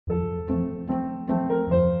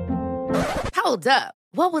Hold up.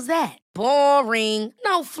 What was that? Boring.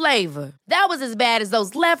 No flavor. That was as bad as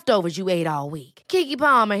those leftovers you ate all week. Keke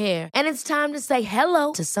Palmer here, and it's time to say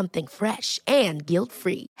hello to something fresh and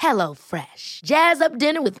guilt-free. Hello Fresh. Jazz up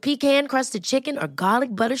dinner with pecan-crusted chicken or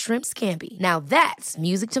garlic butter shrimp scampi. Now that's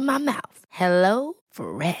music to my mouth. Hello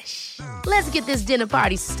Fresh. Let's get this dinner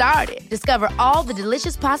party started. Discover all the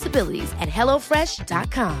delicious possibilities at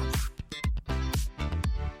hellofresh.com.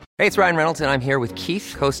 Hey, it's Ryan Reynolds, and I'm here with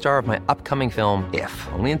Keith, co-star of my upcoming film, If,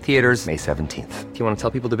 only in theaters May 17th. Do you want to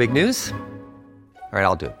tell people the big news? All right,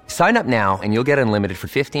 I'll do it. Sign up now and you'll get unlimited for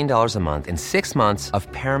 $15 a month and 6 months of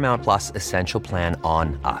Paramount Plus Essential Plan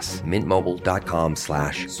on us.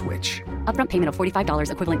 MintMobile.com/switch. Upfront payment of $45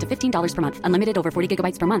 equivalent to $15 per month. Unlimited over 40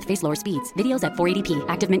 gigabytes per month. Face lower speeds. Videos at 480p.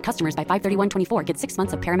 Active Mint customers by 531.24 get 6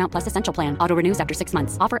 months of Paramount Plus Essential Plan. Auto renews after 6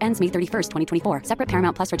 months. Offer ends May 31st, 2024. Separate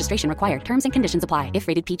Paramount Plus registration required. Terms and conditions apply if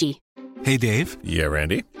rated PG. Hey, Dave. Yeah,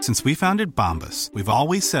 Randy. Since we founded Bombas, we've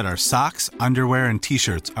always said our socks, underwear, and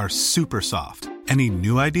T-shirts are super soft. Any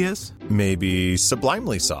new ideas? Maybe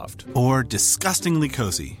sublimely soft. Or disgustingly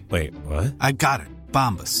cozy. Wait, what? I got it.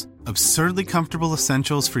 Bombas. Absurdly comfortable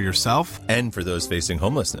essentials for yourself and for those facing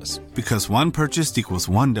homelessness. Because one purchased equals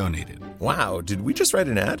one donated. Wow, did we just write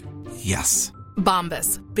an ad? Yes.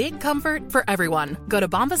 Bombas. Big comfort for everyone. Go to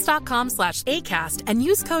bombas.com/ACAST and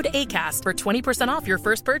use code ACAST for 20% off your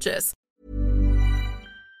first purchase.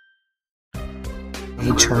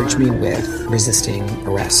 He charged me with resisting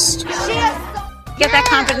arrest. Get that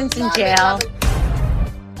confidence in jail.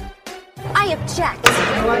 I object.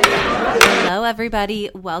 Hello, everybody.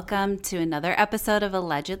 Welcome to another episode of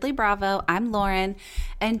Allegedly Bravo. I'm Lauren,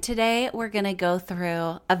 and today we're going to go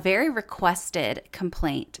through a very requested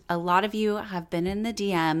complaint. A lot of you have been in the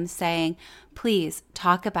DM saying, please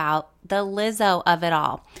talk about the Lizzo of it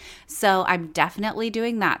all. So I'm definitely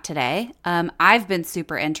doing that today. I've been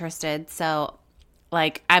super interested, so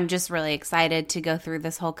I'm just really excited to go through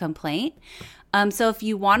this whole complaint. So if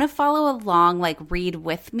you want to follow along, read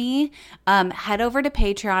with me, head over to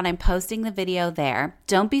Patreon. I'm posting the video there.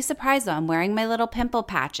 Don't be surprised though, I'm wearing my little pimple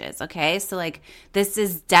patches, okay? So this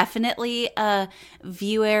is definitely a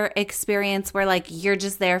viewer experience where you're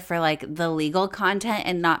just there for the legal content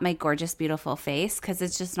and not my gorgeous, beautiful face, because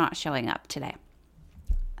it's just not showing up today.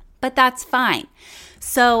 But that's fine.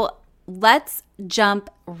 So let's jump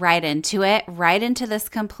right into it, right into this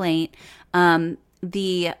complaint.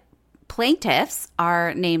 The plaintiffs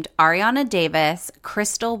are named Ariana Davis,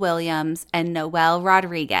 Crystal Williams, and Noelle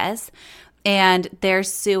Rodriguez, and they're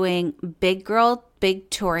suing Big Girl Big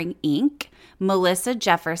Touring Inc., Melissa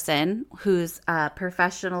Jefferson, who's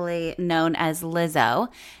professionally known as Lizzo,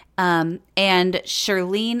 and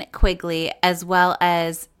Shirlene Quigley, as well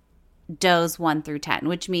as Does 1 through 10,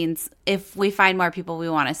 which means if we find more people we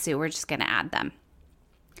want to sue, we're just going to add them.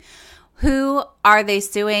 Who are they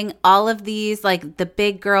suing? All of these, the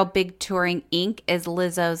Big Girl Big Touring Inc. is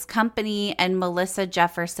Lizzo's company, and Melissa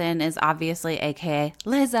Jefferson is obviously aka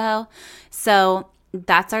Lizzo. So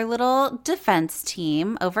that's our little defense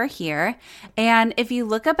team over here. And if you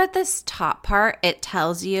look up at this top part, it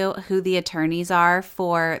tells you who the attorneys are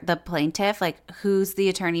for the plaintiff, who's the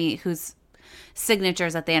attorney whose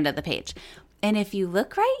signatures at the end of the page. And if you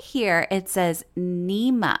look right here, it says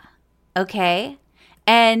Nima, okay?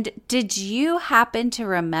 And did you happen to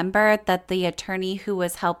remember that the attorney who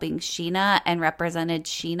was helping Sheena and represented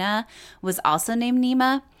Sheena was also named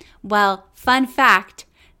Nima? Well, fun fact,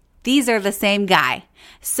 these are the same guy.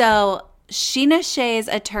 So Sheena Shea's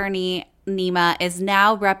attorney, Nima, is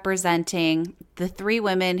now representing the three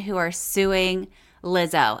women who are suing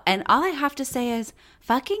Lizzo. And all I have to say is,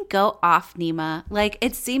 fucking go off, Nima.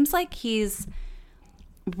 It seems like he's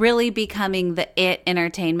really becoming the it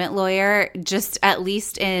entertainment lawyer, just at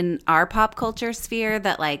least in our pop culture sphere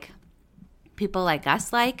that people like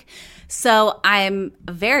us like. So I'm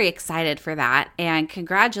very excited for that, and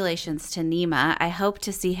congratulations to Nima. I hope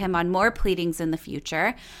to see him on more pleadings in the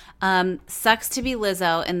future. Sucks to be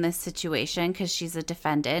Lizzo in this situation because she's a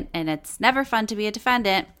defendant, and it's never fun to be a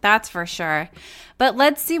defendant, that's for sure. But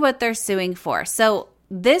let's see what they're suing for. So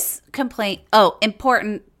this complaint,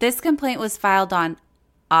 important, this complaint was filed on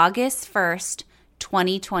August 1st,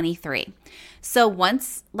 2023. So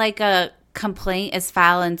once a complaint is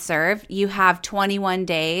filed and served, you have 21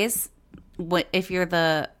 days, if you're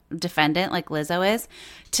the defendant like Lizzo is,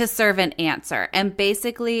 to serve an answer. And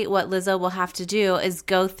basically what Lizzo will have to do is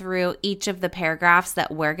go through each of the paragraphs that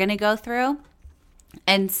we're going to go through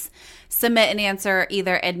and submit an answer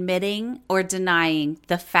either admitting or denying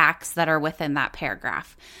the facts that are within that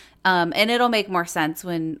paragraph. And it'll make more sense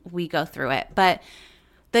when we go through it. But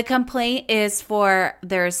the complaint is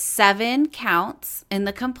there's 7 counts in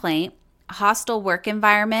the complaint. hostile work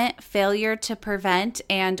environment, failure to prevent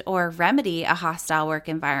and or remedy a hostile work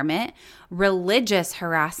environment, religious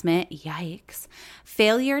harassment, yikes,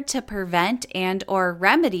 failure to prevent and or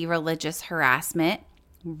remedy religious harassment,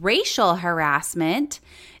 racial harassment,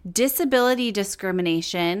 disability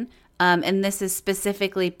discrimination, and this is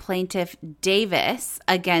specifically Plaintiff Davis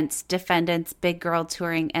against defendants Big Girl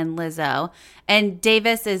Touring and Lizzo. And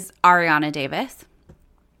Davis is Ariana Davis.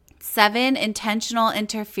 7, intentional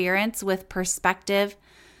interference with perspective,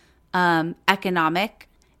 economic,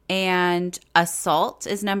 and assault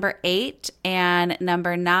is number 8. And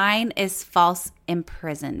number 9 is false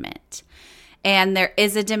imprisonment. And there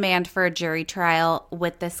is a demand for a jury trial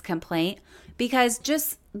with this complaint because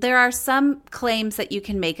there are some claims that you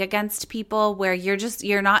can make against people where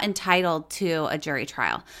you're not entitled to a jury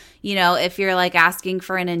trial. You know, if you're like asking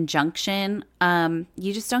for an injunction,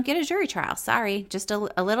 you just don't get a jury trial. Sorry, just a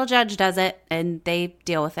little judge does it and they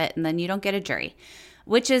deal with it and then you don't get a jury,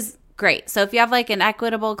 which is great. So if you have like an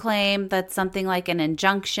equitable claim that's something like an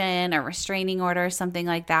injunction, a restraining order, something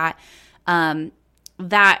like that,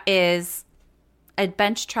 that is a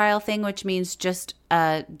bench trial thing, which means just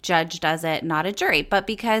a judge does it, not a jury. But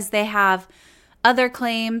because they have other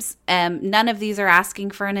claims, none of these are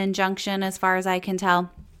asking for an injunction as far as I can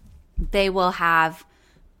tell, they will have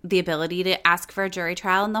the ability to ask for a jury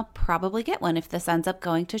trial and they'll probably get one if this ends up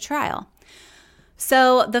going to trial.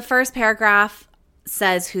 So the first paragraph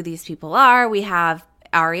says who these people are. We have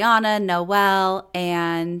Ariana, Noelle,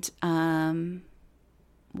 and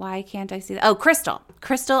why can't I see that? Oh, Crystal,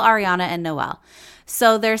 Ariana, and Noelle.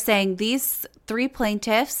 So they're saying these 3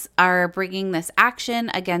 plaintiffs are bringing this action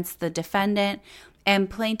against the defendant, and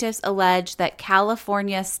plaintiffs allege that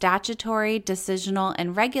California statutory, decisional,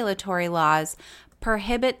 and regulatory laws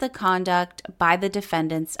prohibit the conduct by the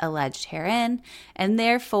defendants alleged herein, and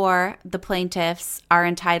therefore the plaintiffs are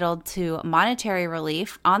entitled to monetary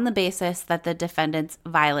relief on the basis that the defendants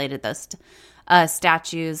violated those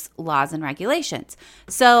statutes, laws, and regulations.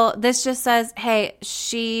 So this just says, hey,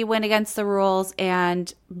 she went against the rules,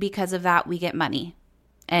 and because of that, we get money.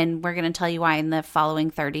 And we're going to tell you why in the following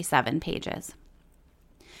 37 pages.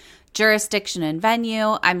 Jurisdiction and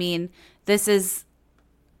venue. I mean, this is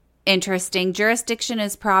interesting. Jurisdiction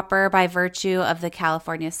is proper by virtue of the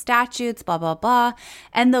California statutes, blah, blah, blah,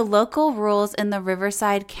 and the local rules in the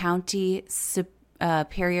Riverside County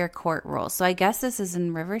Superior Court rules. So I guess this is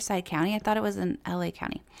in Riverside County. I thought it was in LA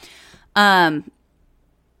County. I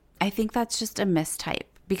think that's just a mistype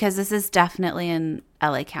because this is definitely in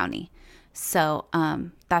LA County. So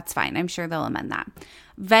that's fine. I'm sure they'll amend that.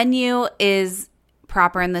 Venue is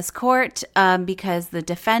proper in this court because the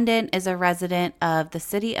defendant is a resident of the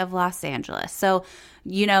city of Los Angeles. So,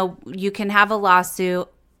 you know, you can have a lawsuit.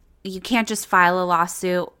 You can't just file a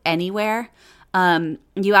lawsuit anywhere.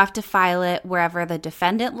 You have to file it wherever the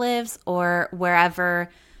defendant lives or wherever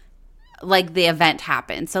like the event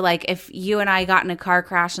happened. So like if you and I got in a car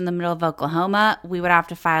crash in the middle of Oklahoma, we would have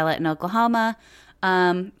to file it in Oklahoma.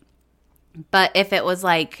 But if it was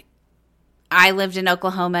like I lived in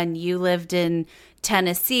Oklahoma and you lived in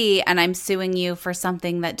Tennessee and I'm suing you for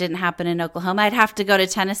something that didn't happen in Oklahoma, I'd have to go to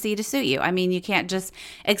Tennessee to sue you. I mean, you can't just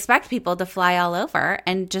expect people to fly all over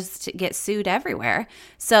and just get sued everywhere.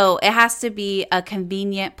 So it has to be a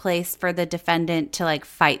convenient place for the defendant to like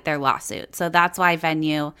fight their lawsuit. So that's why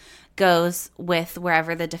venue goes with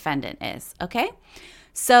wherever the defendant is. Okay.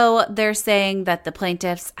 So they're saying that the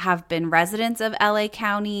plaintiffs have been residents of LA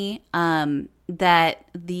County, that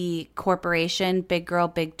the corporation, Big Girl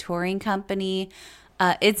Big Touring Company,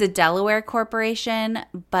 it's a Delaware corporation,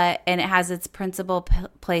 and it has its principal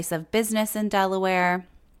place of business in Delaware.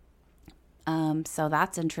 So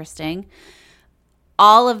that's interesting.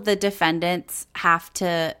 All of the defendants have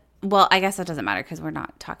to, well, I guess that doesn't matter because we're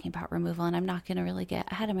not talking about removal and I'm not going to really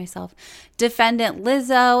get ahead of myself. Defendant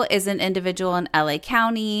Lizzo is an individual in LA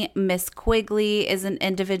County. Miss Quigley is an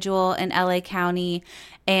individual in LA County.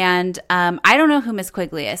 And I don't know who Miss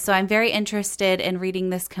Quigley is. So I'm very interested in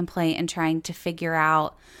reading this complaint and trying to figure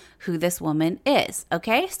out who this woman is.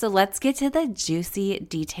 Okay, so let's get to the juicy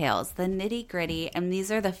details, the nitty gritty. And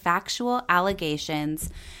these are the factual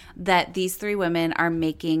allegations that these 3 women are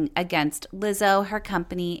making against Lizzo, her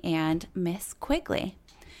company, and Miss Quigley.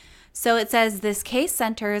 So it says this case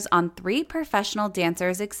centers on 3 professional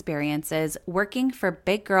dancers' experiences working for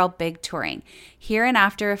Big Girl Big Touring,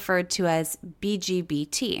 hereinafter referred to as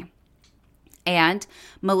BGBT, and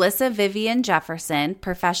Melissa Vivian Jefferson,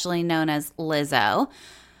 professionally known as Lizzo.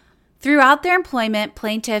 Throughout their employment,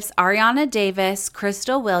 plaintiffs Ariana Davis,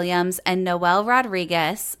 Crystal Williams, and Noelle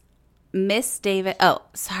Rodriguez, Miss Davis. Oh,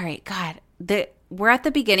 sorry, God. we're at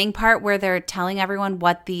the beginning part where they're telling everyone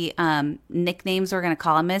what the nicknames we're going to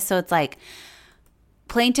call them is. So it's like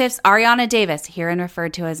plaintiffs Ariana Davis, herein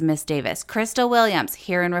referred to as Miss Davis. Crystal Williams,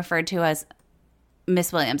 herein referred to as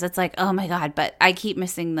Miss Williams. It's like, oh my God, but I keep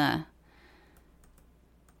missing the,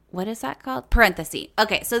 what is that called? Parenthesis.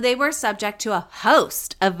 Okay, so they were subject to a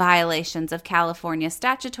host of violations of California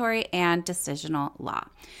statutory and decisional law.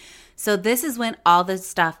 So this is when all this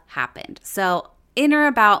stuff happened. So in or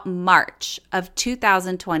about March of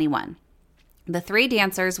 2021, the three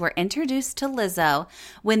dancers were introduced to Lizzo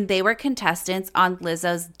when they were contestants on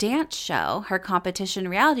Lizzo's dance show, her competition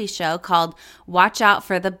reality show called Watch Out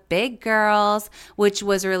for the Big Girls, which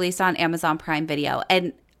was released on Amazon Prime Video.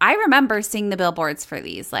 And I remember seeing the billboards for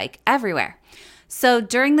these like everywhere. So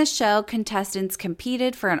during the show, contestants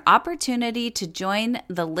competed for an opportunity to join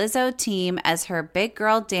the Lizzo team as her big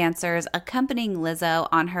girl dancers, accompanying Lizzo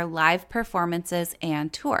on her live performances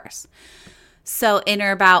and tours. So in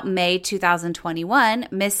or about May 2021,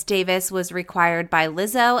 Miss Davis was required by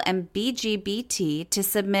Lizzo and BGBT to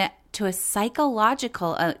submit to a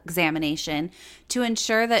psychological examination to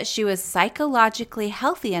ensure that she was psychologically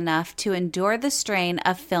healthy enough to endure the strain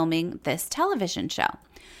of filming this television show.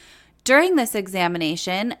 During this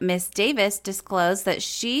examination, Miss Davis disclosed that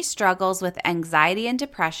she struggles with anxiety and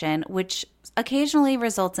depression, which occasionally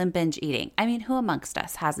results in binge eating. I mean, who amongst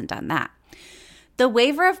us hasn't done that? The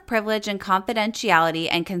waiver of privilege and confidentiality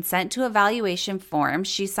and consent to evaluation form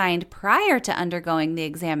she signed prior to undergoing the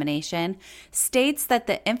examination states that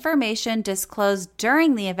the information disclosed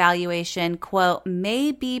during the evaluation, quote,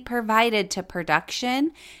 may be provided to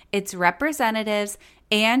production, its representatives,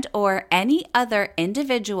 and or any other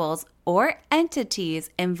individuals or entities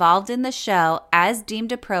involved in the show as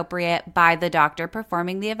deemed appropriate by the doctor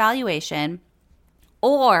performing the evaluation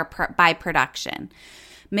or by production.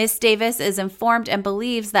 Miss Davis is informed and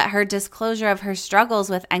believes that her disclosure of her struggles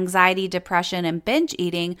with anxiety, depression, and binge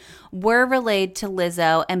eating were relayed to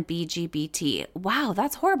Lizzo and BGBT. Wow,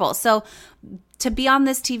 that's horrible. So to be on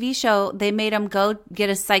this TV show, they made them go get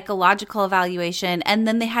a psychological evaluation, and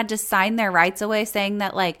then they had to sign their rights away saying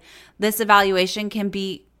that like this evaluation can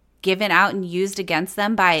be given out and used against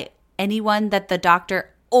them by anyone that the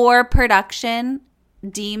doctor or production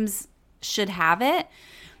deems should have it.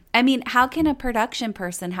 I mean, how can a production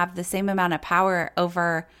person have the same amount of power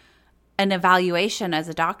over an evaluation as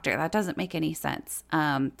a doctor? That doesn't make any sense.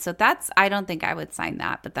 So I don't think I would sign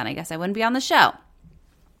that, but then I guess I wouldn't be on the show.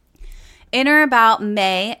 In or about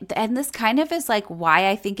May, and this kind of is like why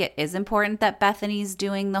I think it is important that Bethany's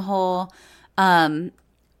doing the whole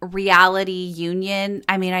reality union.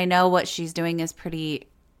 I mean, I know what she's doing is pretty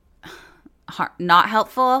not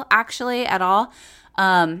helpful actually at all.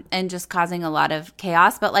 And just causing a lot of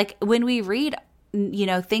chaos. But like when we read,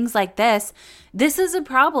 things like this is a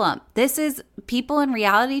problem. This is people in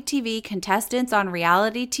reality TV, contestants on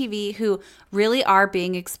reality TV who really are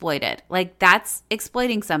being exploited. Like that's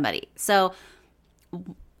exploiting somebody. So,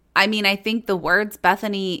 I mean, I think the words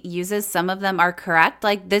Bethany uses, some of them are correct.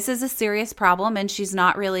 Like this is a serious problem and she's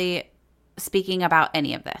not really speaking about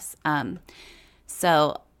any of this.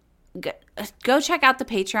 So go check out the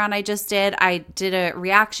Patreon I just did. I did a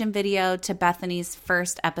reaction video to Bethany's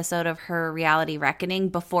first episode of her Reality Reckoning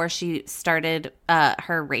before she started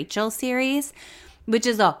her Rachel series, which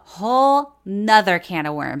is a whole nother can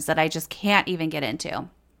of worms that I just can't even get into.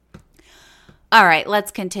 All right,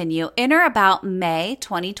 let's continue. In or about May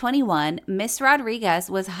 2021, Miss Rodriguez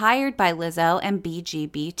was hired by Lizzo and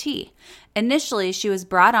BGBT. Initially, she was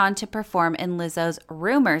brought on to perform in Lizzo's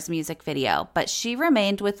Rumors music video, but she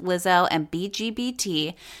remained with Lizzo and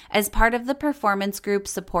BGBT as part of the performance group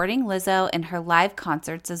supporting Lizzo in her live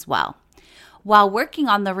concerts as well. While working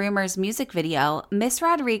on the Rumors music video, Miss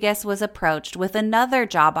Rodriguez was approached with another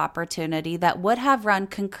job opportunity that would have run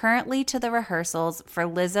concurrently to the rehearsals for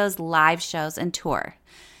Lizzo's live shows and tour.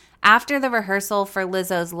 After the rehearsal for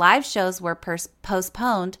Lizzo's live shows were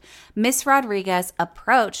postponed, Miss Rodriguez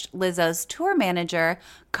approached Lizzo's tour manager,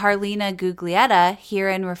 Carlina Guglietta,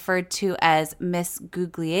 herein referred to as Miss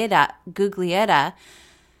Guglietta,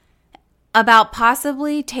 about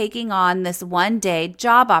possibly taking on this one-day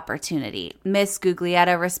job opportunity. Miss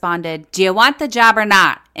Guglietta responded, "Do you want the job or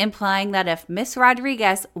not?" implying that if Miss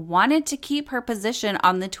Rodriguez wanted to keep her position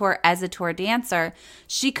on the tour as a tour dancer,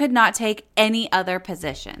 she could not take any other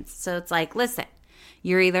positions. So it's like, listen,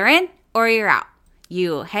 you're either in or you're out.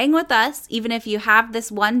 You hang with us, even if you have this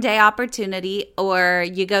one-day opportunity, or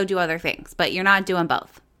you go do other things, but you're not doing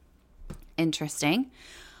both. Interesting.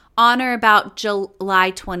 On or about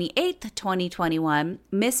July 28th, 2021,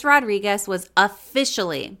 Miss Rodriguez was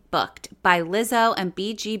officially booked by Lizzo and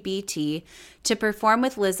BGBT to perform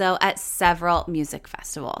with Lizzo at several music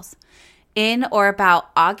festivals. In or about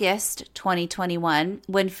August 2021,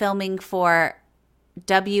 when filming for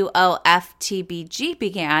WOFTBG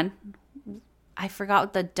began, I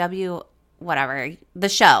forgot the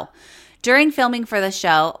show. During filming for the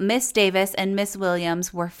show, Miss Davis and Miss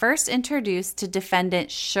Williams were first introduced to defendant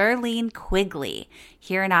Shirlene Quigley.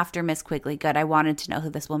 Hereinafter Miss Quigley. Good, I wanted to know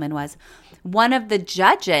who this woman was. One of the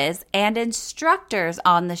judges and instructors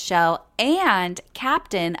on the show and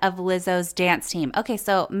captain of Lizzo's dance team. Okay,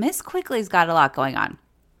 so Miss Quigley's got a lot going on.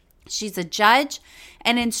 She's a judge,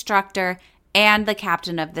 an instructor, and the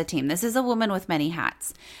captain of the team. This is a woman with many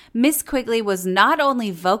hats. Miss Quigley was not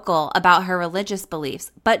only vocal about her religious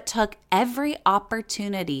beliefs, but took every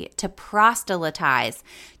opportunity to proselytize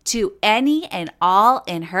to any and all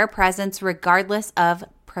in her presence, regardless of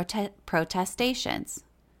protestations.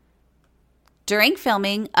 During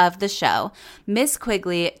filming of the show, Miss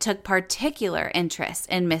Quigley took particular interest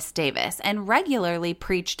in Miss Davis and regularly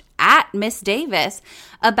preached at Miss Davis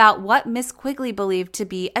about what Miss Quigley believed to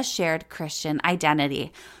be a shared Christian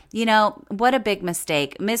identity. You know, what a big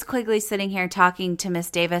mistake. Miss Quigley sitting here talking to Miss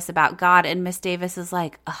Davis about God, and Miss Davis is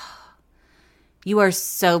like, oh, you are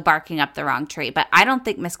so barking up the wrong tree. But I don't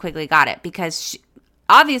think Miss Quigley got it because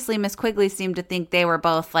obviously Miss Quigley seemed to think they were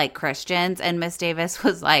both like Christians, and Miss Davis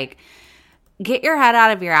was like, get your head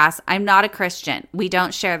out of your ass. I'm not a Christian. We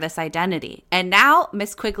don't share this identity. And now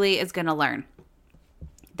Miss Quigley is going to learn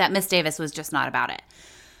that Miss Davis was just not about it.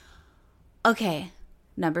 Okay,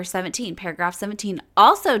 number 17, paragraph 17.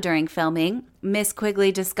 Also during filming, Miss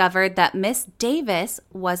Quigley discovered that Miss Davis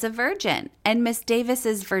was a virgin, and Miss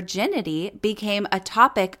Davis's virginity became a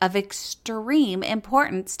topic of extreme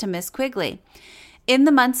importance to Miss Quigley. In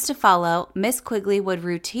the months to follow, Miss Quigley would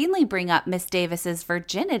routinely bring up Miss Davis's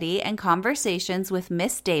virginity in conversations with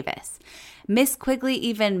Miss Davis. Miss Quigley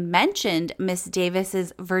even mentioned Miss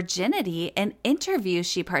Davis's virginity in interviews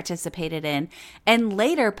she participated in and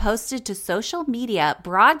later posted to social media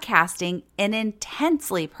broadcasting in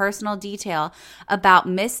intensely personal detail about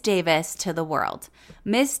Miss Davis to the world.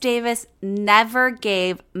 Miss Davis never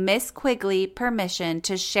gave Miss Quigley permission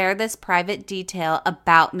to share this private detail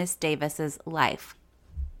about Miss Davis's life.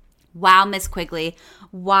 Wow, Miss Quigley,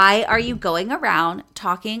 why are you going around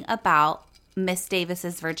talking about Miss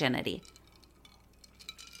Davis's virginity?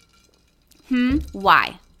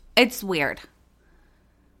 Why? It's weird.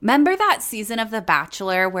 Remember that season of The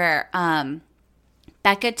Bachelor where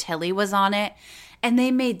Becca Tilley was on it? And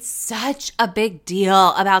they made such a big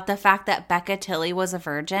deal about the fact that Becca Tilley was a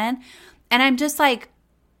virgin. And I'm just like,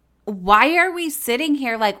 why are we sitting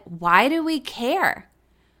here? Like, why do we care?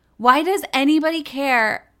 Why does anybody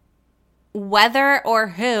care whether or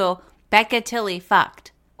who Becca Tilley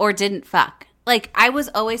fucked or didn't fuck? Like, I was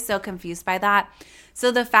always so confused by that. So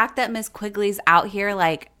the fact that Miss Quigley's out here,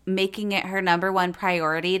 like, making it her number one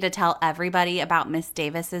priority to tell everybody about Miss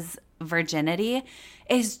Davis's virginity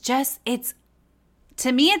is just,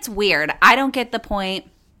 to me, it's weird. I don't get the point.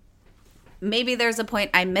 Maybe there's a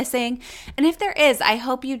point I'm missing. And if there is, I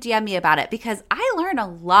hope you DM me about it because I learn a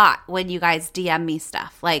lot when you guys DM me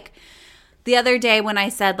stuff. Like the other day when I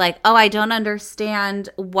said like, oh, I don't understand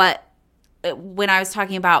when I was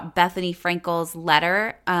talking about Bethany Frankel's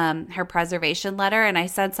letter, her preservation letter, and I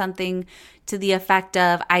said something to the effect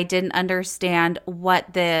of, I didn't understand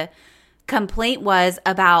what the complaint was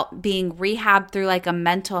about being rehabbed through like a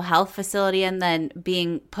mental health facility and then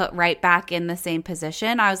being put right back in the same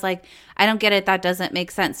position. I was like, I don't get it. That doesn't make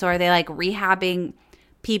sense. So are they like rehabbing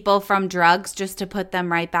people from drugs just to put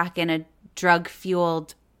them right back in a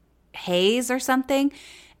drug-fueled haze or something?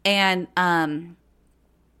 And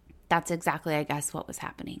that's exactly, I guess, what was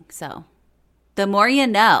happening. So the more you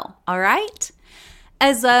know, all right?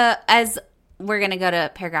 As we're going to go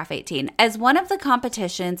to paragraph 18. As one of the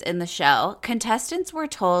competitions in the show, contestants were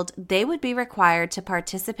told they would be required to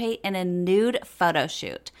participate in a nude photo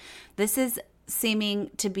shoot. This is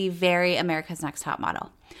seeming to be very America's Next Top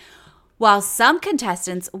Model. While some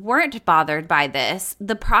contestants weren't bothered by this,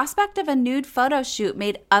 the prospect of a nude photo shoot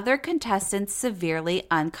made other contestants severely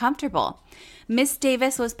uncomfortable. Miss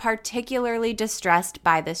Davis was particularly distressed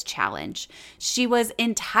by this challenge. She was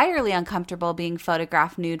entirely uncomfortable being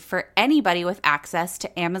photographed nude for anybody with access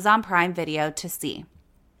to Amazon Prime Video to see.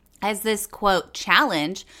 As this, quote,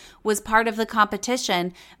 challenge was part of the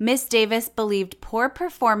competition, Miss Davis believed poor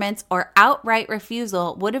performance or outright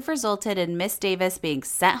refusal would have resulted in Miss Davis being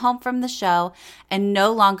sent home from the show and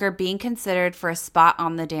no longer being considered for a spot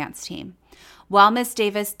on the dance team. While Miss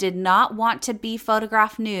Davis did not want to be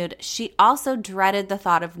photographed nude, she also dreaded the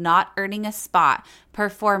thought of not earning a spot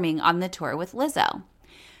performing on the tour with Lizzo.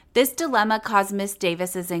 This dilemma caused Miss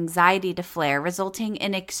Davis's anxiety to flare, resulting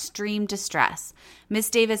in extreme distress. Miss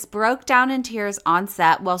Davis broke down in tears on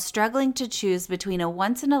set while struggling to choose between a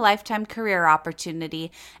once-in-a-lifetime career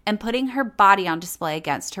opportunity and putting her body on display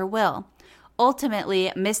against her will.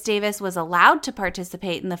 Ultimately, Miss Davis was allowed to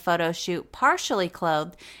participate in the photo shoot partially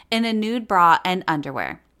clothed in a nude bra and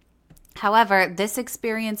underwear. However, this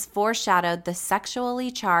experience foreshadowed the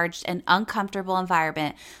sexually charged and uncomfortable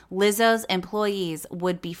environment Lizzo's employees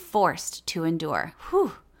would be forced to endure.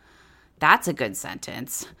 Whew, that's a good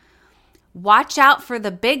sentence. Watch out for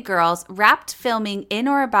the big girls wrapped filming in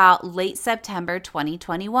or about late September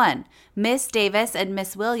 2021. Miss Davis and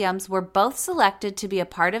Miss Williams were both selected to be a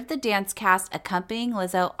part of the dance cast accompanying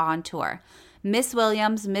Lizzo on tour. Miss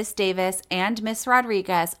Williams, Miss Davis, and Miss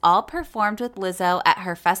Rodriguez all performed with Lizzo at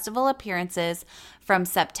her festival appearances from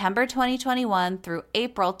September 2021 through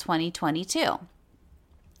April 2022.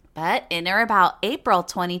 But in or about April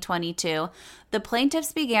 2022, the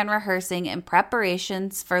plaintiffs began rehearsing in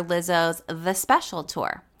preparations for Lizzo's The Special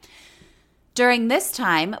Tour. During this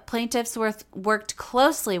time, plaintiffs worked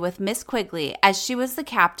closely with Miss Quigley as she was the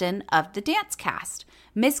captain of the dance cast.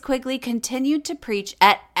 Miss Quigley continued to preach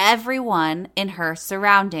at everyone in her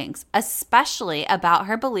surroundings, especially about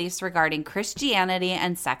her beliefs regarding Christianity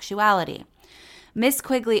and sexuality. Miss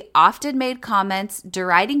Quigley often made comments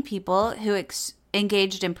deriding people who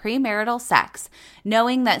engaged in premarital sex,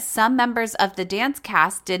 knowing that some members of the dance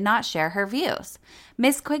cast did not share her views.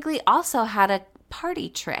 Miss Quigley also had a party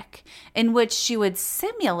trick in which she would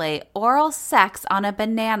simulate oral sex on a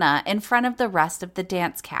banana in front of the rest of the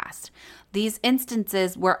dance cast. These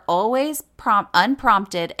instances were always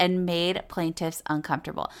unprompted and made plaintiffs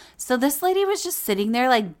uncomfortable. So this lady was just sitting there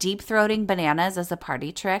like deep-throating bananas as a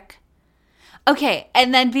party trick. Okay,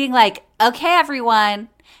 and then being like, okay, everyone,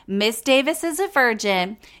 Miss Davis is a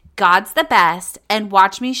virgin, God's the best, and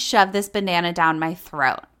watch me shove this banana down my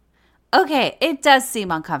throat. Okay, it does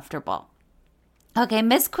seem uncomfortable. Okay,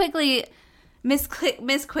 Miss Quigley,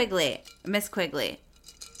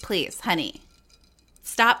 please, honey.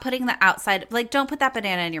 Stop putting the outside, don't put that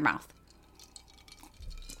banana in your mouth.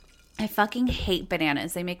 I fucking hate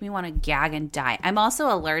bananas. They make me want to gag and die. I'm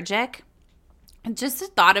also allergic. And just the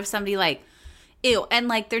thought of somebody ew,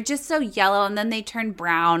 and they're just so yellow and then they turn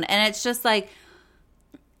brown. And it's just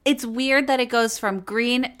it's weird that it goes from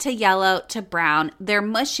green to yellow to brown. They're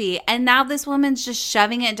mushy. And now this woman's just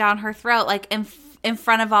shoving it down her throat in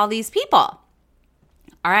front of all these people.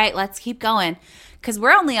 All right, let's keep going because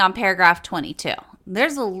we're only on paragraph 22.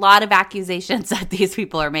 There's a lot of accusations that these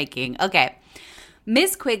people are making. Okay.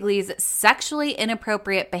 Miss Quigley's sexually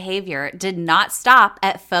inappropriate behavior did not stop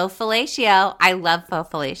at faux fellatio. I love faux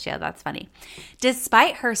fellatio. That's funny.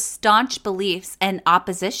 Despite her staunch beliefs and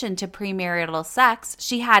opposition to premarital sex,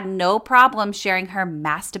 she had no problem sharing her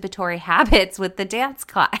masturbatory habits with the dance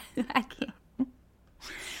class.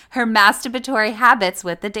 Her masturbatory habits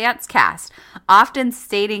with the dance cast, often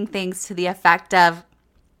stating things to the effect of,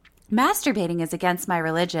 masturbating is against my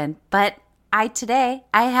religion, but today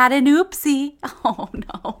I had an oopsie. Oh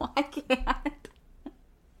no, I can't.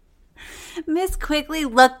 Miss Quigley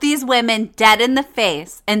looked these women dead in the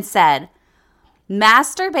face and said,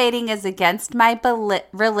 masturbating is against my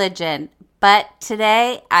religion, but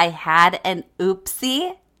today I had an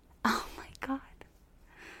oopsie. Oh my God.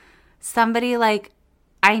 Somebody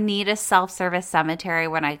I need a self-service cemetery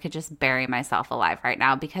when I could just bury myself alive right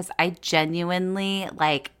now because I genuinely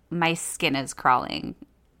my skin is crawling.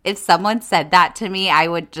 If someone said that to me, I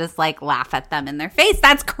would just laugh at them in their face.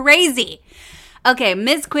 That's crazy. Okay,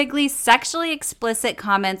 Ms. Quigley's sexually explicit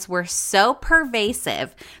comments were so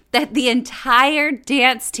pervasive that the entire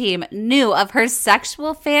dance team knew of her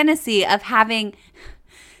sexual fantasy of having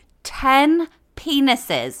 10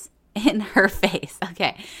 penises in her face.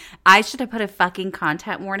 Okay, I should have put a fucking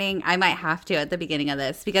content warning. I might have to at the beginning of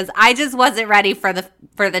this because I just wasn't ready for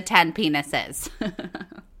the 10 penises.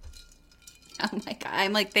 Oh my God.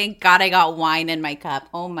 I'm thank God I got wine in my cup.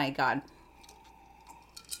 Oh my God.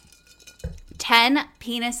 10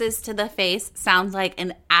 penises to the face sounds like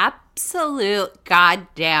an absolute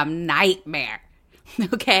goddamn nightmare.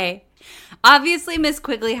 Okay. Obviously, Miss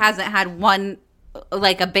Quigley hasn't had one,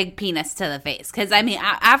 a big penis to the face. Because,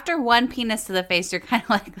 after one penis to the face, you're kind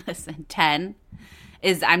of listen, 10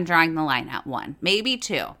 is, I'm drawing the line at 1. Maybe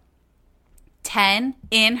 2. 10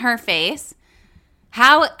 in her face.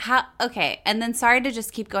 How, okay, and then sorry to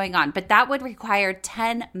just keep going on, but that would require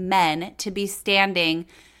 10 men to be standing,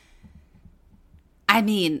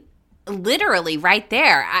 literally right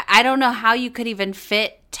there. I don't know how you could even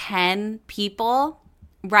fit 10 people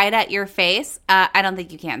right at your face. I don't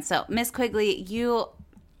think you can. So, Miss Quigley,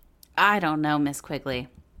 I don't know, Miss Quigley.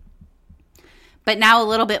 But now a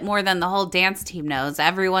little bit more than the whole dance team knows.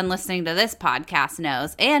 Everyone listening to this podcast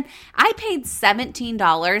knows. And I paid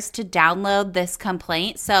 $17 to download this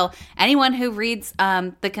complaint. So anyone who reads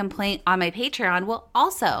the complaint on my Patreon will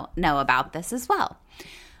also know about this as well.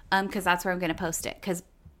 Because that's where I'm going to post it. Because,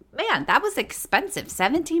 man, that was expensive.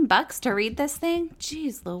 $17 to read this thing?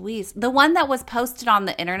 Jeez Louise. The one that was posted on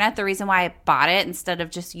the internet, the reason why I bought it instead of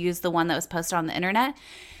just use the one that was posted on the internet,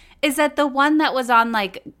 is that the one that was on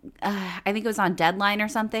I think it was on Deadline or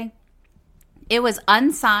something, it was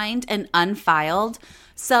unsigned and unfiled.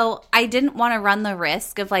 So I didn't want to run the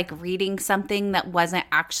risk of reading something that wasn't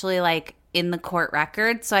actually in the court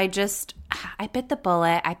record. So I bit the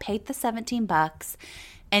bullet. I paid the $17.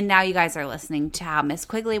 And now you guys are listening to how Miss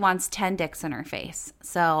Quigley wants 10 dicks in her face.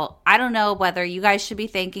 So I don't know whether you guys should be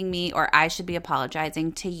thanking me or I should be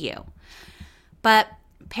apologizing to you. But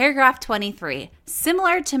paragraph 23,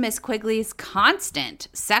 similar to Miss Quigley's constant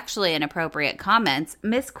sexually inappropriate comments,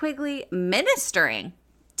 Miss Quigley ministering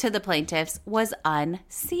to the plaintiffs was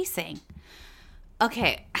unceasing.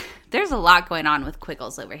 Okay, there's a lot going on with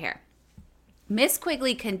Quiggles over here. Miss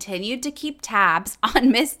Quigley continued to keep tabs on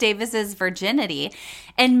Miss Davis's virginity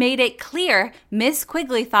and made it clear Miss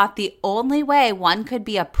Quigley thought the only way one could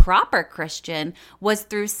be a proper Christian was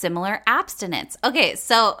through similar abstinence. Okay,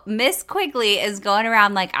 so Miss Quigley is going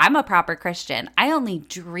around like, I'm a proper Christian. I only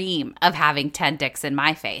dream of having 10 dicks in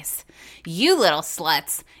my face. You little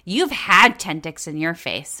sluts, you've had 10 dicks in your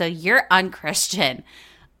face, so you're unchristian.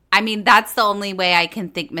 I mean, that's the only way I can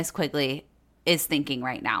think Miss Quigley is thinking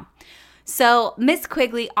right now. So Miss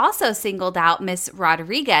Quigley also singled out Miss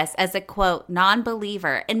Rodriguez as a, quote,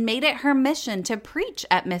 non-believer and made it her mission to preach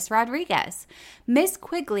at Miss Rodriguez. Miss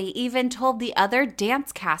Quigley even told the other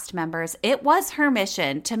dance cast members it was her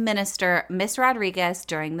mission to minister Miss Rodriguez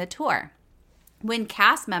during the tour. When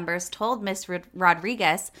cast members told Miss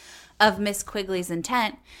Rodriguez of Miss Quigley's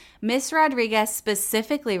intent, Miss Rodriguez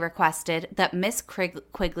specifically requested that Miss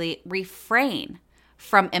Quigley refrain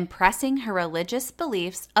from impressing her religious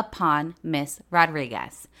beliefs upon Miss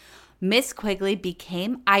Rodriguez. Miss Quigley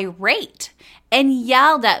became irate and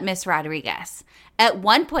yelled at Miss Rodriguez. At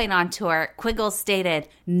one point on tour, Quiggles stated,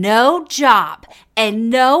 "No job and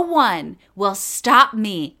no one will stop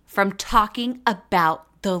me from talking about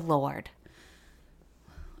the Lord."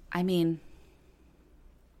 I mean,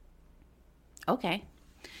 okay.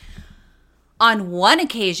 On one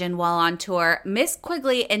occasion while on tour, Miss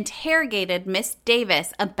Quigley interrogated Miss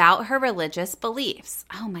Davis about her religious beliefs.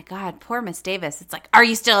 Oh my God, poor Miss Davis. It's like, are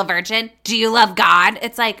you still a virgin? Do you love God?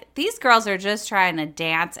 It's like, these girls are just trying to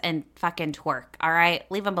dance and fucking twerk, all right?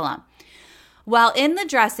 Leave them alone. While in the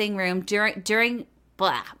dressing room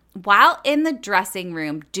while in the dressing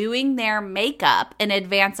room doing their makeup in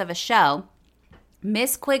advance of a show,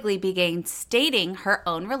 Miss Quigley began stating her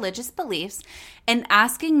own religious beliefs and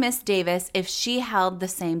asking Miss Davis if she held the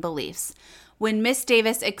same beliefs. When Miss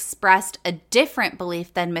Davis expressed a different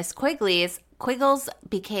belief than Miss Quigley's, Quiggles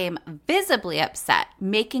became visibly upset,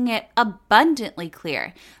 making it abundantly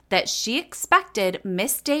clear that she expected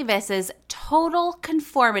Miss Davis's total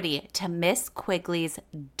conformity to Miss Quigley's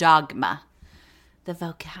dogma. The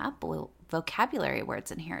vocabulary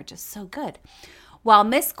words in here are just so good. While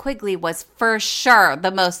Miss Quigley was for sure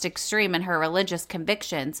the most extreme in her religious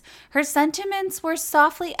convictions, her sentiments were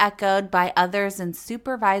softly echoed by others in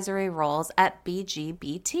supervisory roles at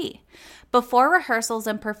BGBT. Before rehearsals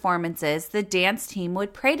and performances, the dance team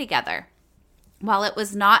would pray together. While it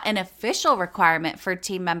was not an official requirement for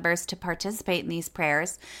team members to participate in these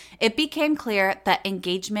prayers, it became clear that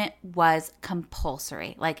engagement was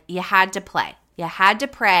compulsory. Like, you had to play. You had to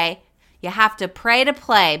pray. You have to pray to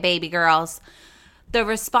play, baby girls. The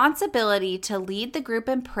responsibility to lead the group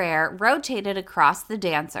in prayer rotated across the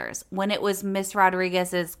dancers. When it was Miss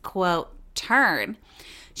Rodriguez's, quote, turn,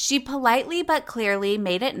 she politely but clearly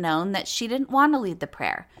made it known that she didn't want to lead the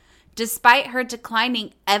prayer. Despite her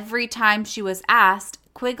declining every time she was asked,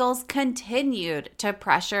 Quiggles continued to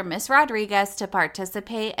pressure Miss Rodriguez to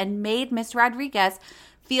participate and made Miss Rodriguez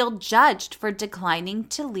feel judged for declining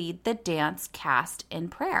to lead the dance cast in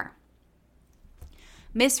prayer.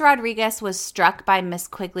 Miss Rodriguez was struck by Miss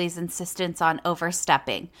Quigley's insistence on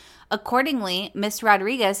overstepping. Accordingly, Miss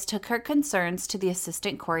Rodriguez took her concerns to the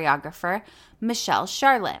assistant choreographer, Melissa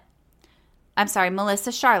Charlotte.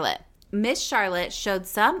 Miss Charlotte showed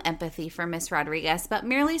some empathy for Miss Rodriguez, but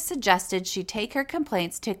merely suggested she take her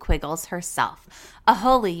complaints to Quiggles herself, a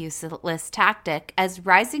wholly useless tactic, as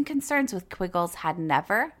rising concerns with Quiggles had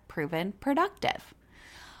never proven productive.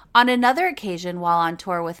 On another occasion, while on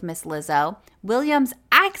tour with Miss Lizzo, Williams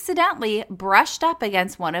accidentally brushed up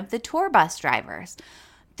against one of the tour bus drivers.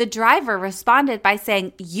 The driver responded by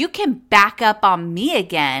saying, "You can back up on me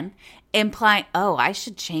again," implying, I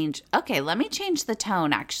should change. Okay, let me change the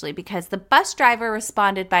tone actually, because the bus driver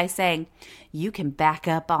responded by saying, "You can back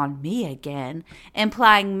up on me again,"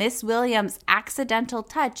 implying Miss Williams' accidental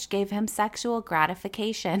touch gave him sexual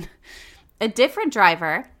gratification. A different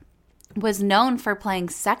driver was known for playing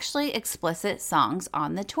sexually explicit songs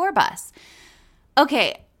on the tour bus.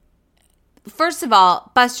 Okay, first of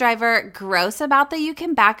all, bus driver, gross about the "you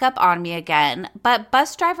can back up on me again," but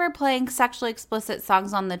bus driver playing sexually explicit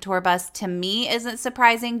songs on the tour bus to me isn't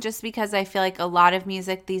surprising, just because I feel like a lot of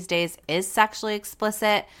music these days is sexually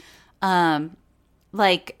explicit.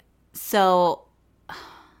 So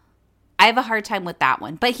I have a hard time with that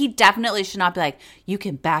one, but he definitely should not be like, "You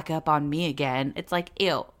can back up on me again." It's like,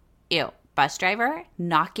 ew, bus driver,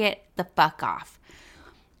 knock it the fuck off.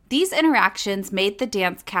 These interactions made the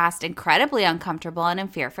dance cast incredibly uncomfortable and in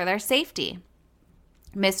fear for their safety.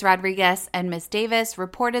 Miss Rodriguez and Miss Davis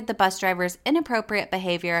reported the bus driver's inappropriate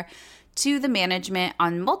behavior to the management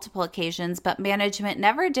on multiple occasions, but management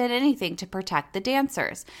never did anything to protect the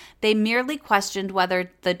dancers. They merely questioned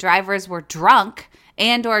whether the drivers were drunk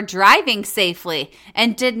and or driving safely,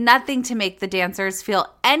 and did nothing to make the dancers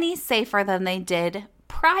feel any safer than they did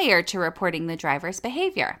prior to reporting the driver's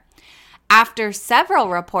behavior. After several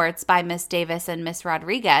reports by Miss Davis and Miss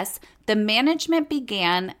Rodriguez, the management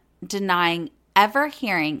began denying ever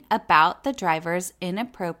hearing about the driver's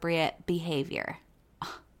inappropriate behavior.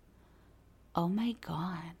 Oh my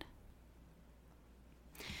God.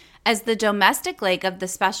 As the domestic leg of the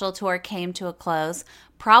special tour came to a close,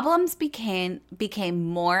 problems became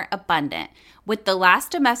more abundant, with the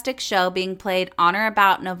last domestic show being played on or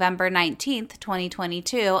about November 19th,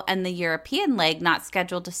 2022, and the European leg not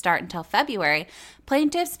scheduled to start until February.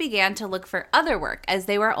 Plaintiffs began to look for other work, as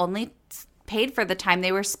they were only paid for the time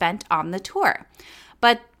they were spent on the tour.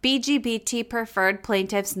 But BGBT preferred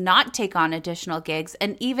plaintiffs not take on additional gigs,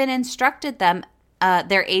 and even instructed them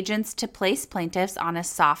their agents to place plaintiffs on a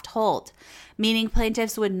soft hold, meaning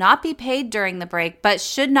plaintiffs would not be paid during the break, but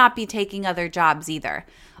should not be taking other jobs either.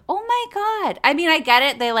 Oh my God. I mean, I get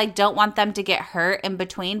it. They don't want them to get hurt in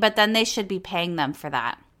between, but then they should be paying them for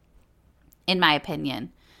that, in my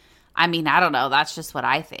opinion. I mean, I don't know. That's just what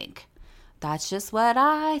I think. That's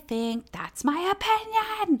my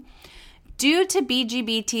opinion. Due to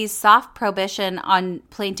BGBT's soft prohibition on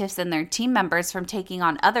plaintiffs and their team members from taking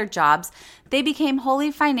on other jobs, they became wholly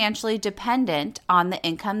financially dependent on the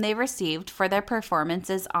income they received for their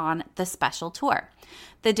performances on the special tour.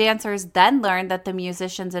 The dancers then learned that the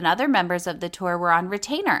musicians and other members of the tour were on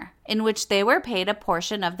retainer, in which they were paid a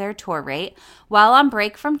portion of their tour rate while on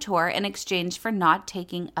break from tour in exchange for not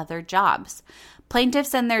taking other jobs.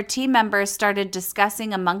 Plaintiffs and their team members started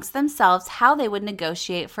discussing amongst themselves how they would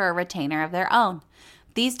negotiate for a retainer of their own.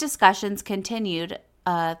 These discussions continued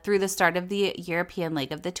through the start of the European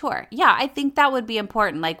leg of the tour. Yeah, I think that would be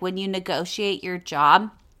important. Like when you negotiate your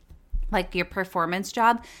job, like your performance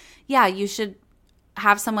job, yeah, you should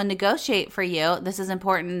have someone negotiate for you. This is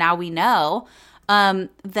important. Now we know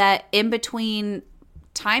that in between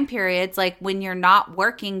time periods, like when you're not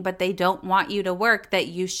working but they don't want you to work, that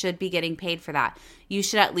you should be getting paid for that. You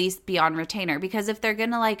should at least be on retainer, because if they're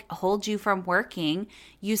gonna hold you from working,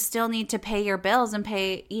 you still need to pay your bills and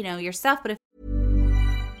pay yourself. But if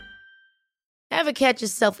Ever catch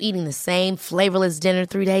yourself eating the same flavorless dinner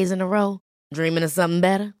 3 days in a row? Dreaming of something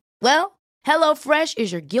better? Well, HelloFresh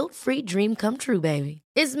is your guilt-free dream come true, baby.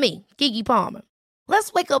 It's me, Keke Palmer.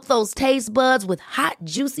 Let's wake up those taste buds with hot,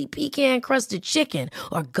 juicy pecan-crusted chicken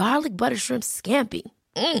or garlic butter shrimp scampi.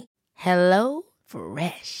 Hello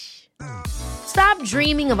Fresh. Stop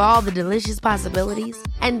dreaming of all the delicious possibilities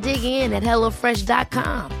and dig in at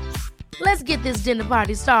HelloFresh.com. Let's get this dinner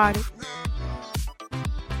party started.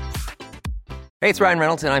 Hey, it's Ryan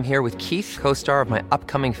Reynolds, and I'm here with Keith, co-star of my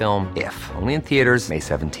upcoming film, If, only in theaters May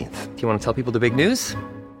 17th. Do you want to tell people the big news?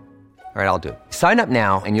 All right, I'll do it. Sign up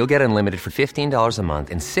now and you'll get unlimited for $15 a month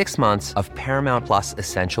and 6 months of Paramount Plus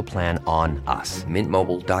Essential Plan on us.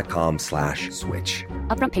 MintMobile.com/switch.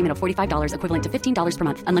 Upfront payment of $45 equivalent to $15 per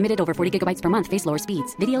month. Unlimited over 40 gigabytes per month. Face lower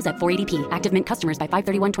speeds. Videos at 480p. Active Mint customers by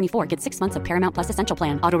 531.24 get 6 months of Paramount Plus Essential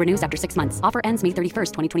Plan. Auto renews after 6 months. Offer ends May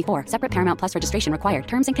 31st, 2024. Separate Paramount Plus registration required.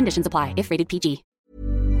 Terms and conditions apply if rated PG.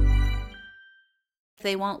 If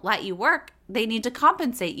they won't let you work, they need to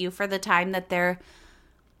compensate you for the time that they're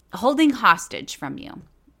holding hostage from you,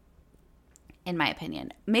 in my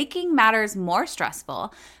opinion. Making matters more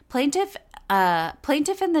stressful, plaintiff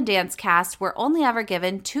Plaintiff and the dance cast were only ever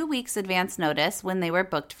given 2 weeks advance notice when they were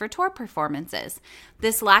booked for tour performances.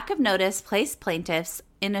 This lack of notice placed plaintiffs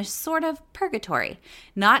in a sort of purgatory,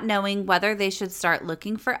 not knowing whether they should start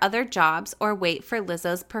looking for other jobs or wait for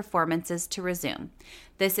Lizzo's performances to resume.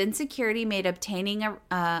 This insecurity made obtaining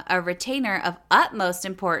a retainer of utmost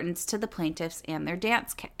importance to the plaintiffs and the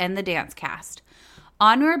dance cast.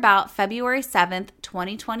 On or about February 7th,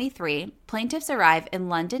 2023, plaintiffs arrive in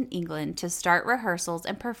London, England to start rehearsals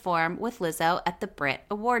and perform with Lizzo at the Brit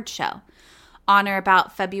Awards show. On or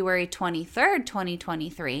about February 23rd,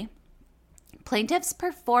 2023, plaintiffs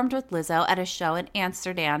performed with Lizzo at a show in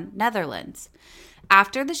Amsterdam, Netherlands.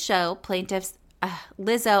 After the show,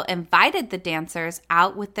 Lizzo invited the dancers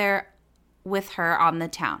out with her on the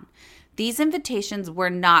town. These invitations were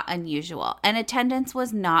not unusual, and attendance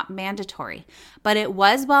was not mandatory, but it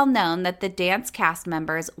was well known that the dance cast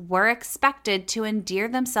members were expected to endear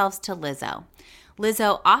themselves to Lizzo.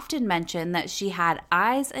 Lizzo often mentioned that she had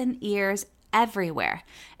eyes and ears everywhere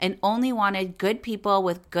and only wanted good people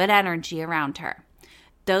with good energy around her.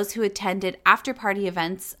 Those who attended after-party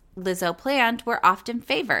events Lizzo planned were often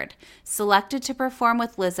favored, selected to perform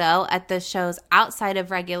with Lizzo at the shows outside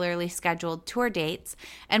of regularly scheduled tour dates,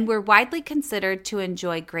 and were widely considered to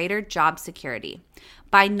enjoy greater job security.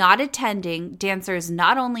 By not attending, dancers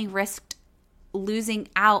not only risked losing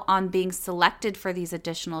out on being selected for these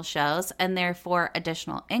additional shows and therefore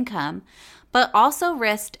additional income, but also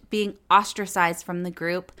risked being ostracized from the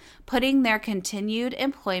group, putting their continued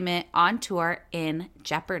employment on tour in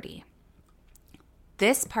jeopardy.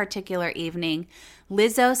 This particular evening,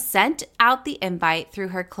 Lizzo sent out the invite through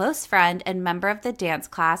her close friend and member of the dance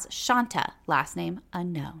class, Shanta, last name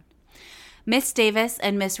unknown. Miss Davis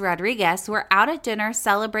and Miss Rodriguez were out at dinner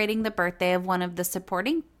celebrating the birthday of one of the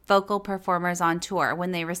supporting vocal performers on tour when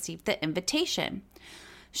they received the invitation.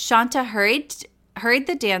 Shanta hurried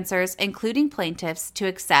the dancers, including plaintiffs, to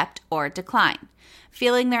accept or decline.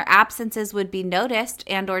 Feeling their absences would be noticed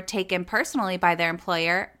and or taken personally by their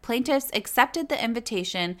employer, plaintiffs accepted the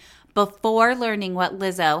invitation before learning what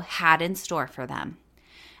Lizzo had in store for them.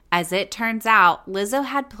 As it turns out, Lizzo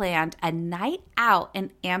had planned a night out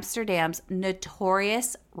in Amsterdam's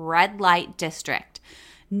notorious red light district,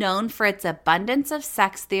 known for its abundance of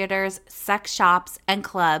sex theaters, sex shops, and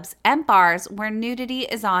clubs and bars where nudity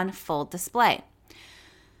is on full display.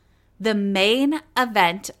 The main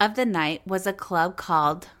event of the night was a club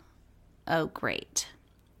called, Bananen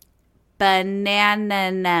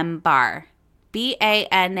Bar.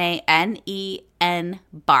 Bananen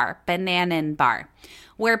Bar. Bananen Bar.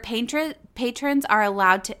 Where patrons are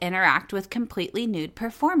allowed to interact with completely nude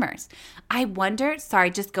performers. I wonder,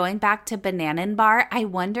 just going back to Bananen Bar, I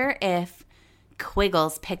wonder if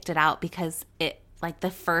Quiggles picked it out because it, the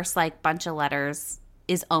first, bunch of letters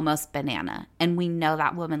is almost banana, and we know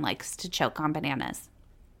that woman likes to choke on bananas.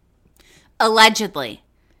 Allegedly.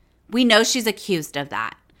 We know she's accused of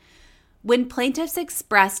that. When plaintiffs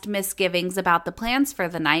expressed misgivings about the plans for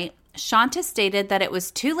the night, Shanta stated that it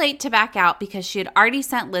was too late to back out because she had already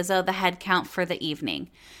sent Lizzo the head count for the evening.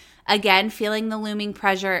 Again, feeling the looming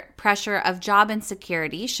pressure of job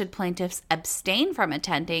insecurity should plaintiffs abstain from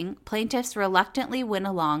attending, plaintiffs reluctantly went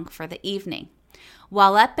along for the evening.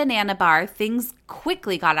 While at Banana Bar, things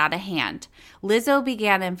quickly got out of hand. Lizzo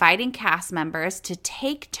began inviting cast members to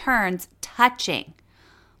take turns touching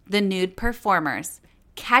the nude performers,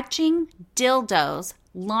 catching dildos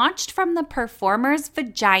launched from the performers'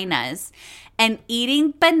 vaginas, and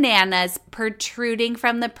eating bananas protruding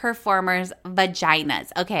from the performers' vaginas.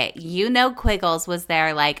 Okay, Quiggles was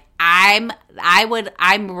there I'm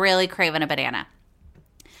really craving a banana.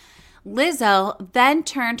 Lizzo then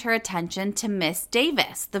turned her attention to Miss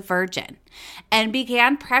Davis, the virgin, and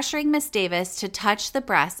began pressuring Miss Davis to touch the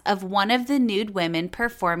breasts of one of the nude women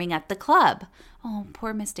performing at the club. Oh,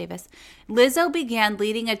 poor Miss Davis. Lizzo began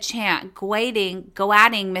leading a chant,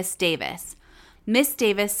 goading Miss Davis. Miss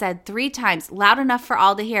Davis said 3 times, loud enough for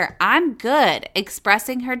all to hear, "I'm good,"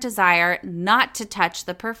 expressing her desire not to touch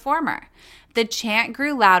the performer. The chant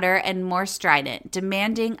grew louder and more strident,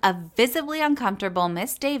 demanding a visibly uncomfortable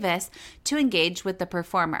Miss Davis to engage with the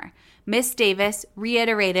performer. Miss Davis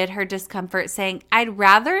reiterated her discomfort, saying, "I'd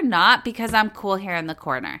rather not because I'm cool here in the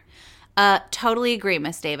corner." Totally agree,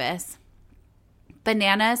 Miss Davis.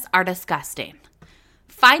 Bananas are disgusting.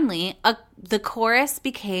 Finally, the chorus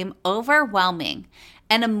became overwhelming,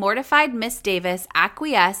 and a mortified Miss Davis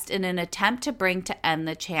acquiesced in an attempt to bring to end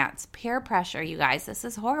the chants. Peer pressure, you guys. This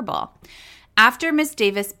is horrible. After Miss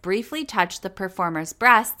Davis briefly touched the performer's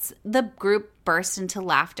breasts, the group burst into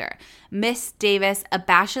laughter. Miss Davis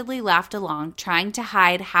abashedly laughed along, trying to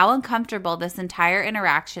hide how uncomfortable this entire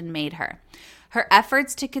interaction made her. Her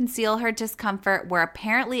efforts to conceal her discomfort were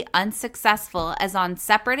apparently unsuccessful, as on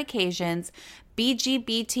separate occasions,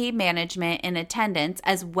 BGBT management in attendance,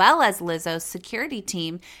 as well as Lizzo's security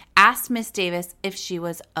team, asked Miss Davis if she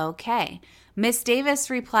was okay. Miss Davis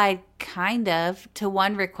replied kind of to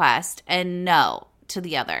one request and no to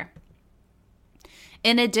the other.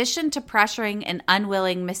 In addition to pressuring an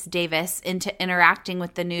unwilling Miss Davis into interacting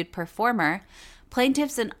with the nude performer,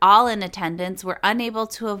 plaintiffs and all in attendance were unable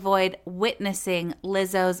to avoid witnessing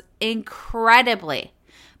Lizzo's incredibly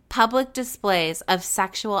public displays of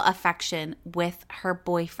sexual affection with her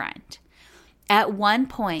boyfriend. At one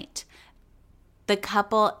point, the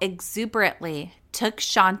couple exuberantly took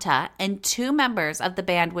Shanta and two members of the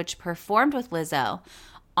band which performed with Lizzo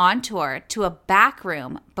on tour to a back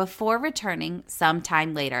room before returning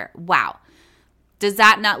sometime later. Wow. Does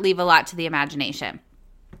that not leave a lot to the imagination?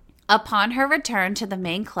 Upon her return to the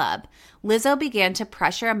main club, Lizzo began to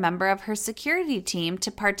pressure a member of her security team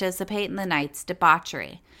to participate in the night's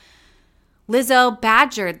debauchery. Lizzo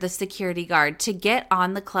badgered the security guard to get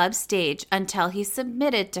on the club stage until he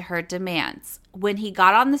submitted to her demands. When he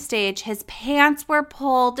got on the stage, his pants were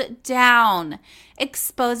pulled down,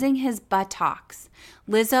 exposing his buttocks.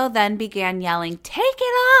 Lizzo then began yelling, "Take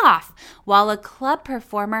it off!" while a club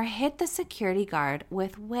performer hit the security guard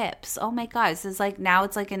with whips. Oh my God, this is like, now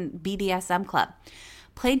it's like a BDSM club.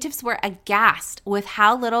 Plaintiffs were aghast with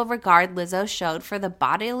how little regard Lizzo showed for the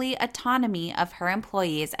bodily autonomy of her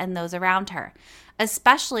employees and those around her,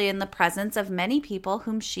 especially in the presence of many people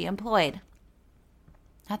whom she employed.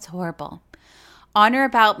 That's horrible. On or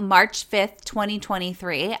about March 5th,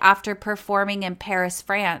 2023, after performing in Paris,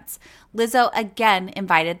 France, Lizzo again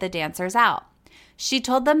invited the dancers out. She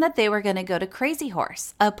told them that they were going to go to Crazy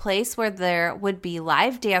Horse, a place where there would be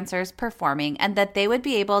live dancers performing and that they would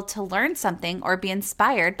be able to learn something or be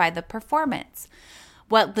inspired by the performance.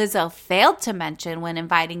 What Lizzo failed to mention when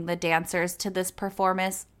inviting the dancers to this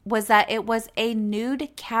performance was that it was a nude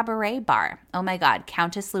cabaret bar. Oh my God,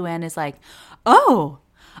 Countess Luann is like, oh,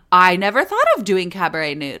 I never thought of doing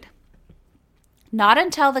cabaret nude. Not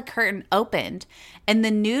until the curtain opened and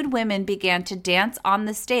the nude women began to dance on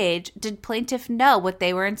the stage did plaintiffs know what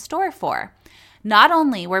they were in store for. Not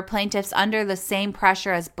only were plaintiffs under the same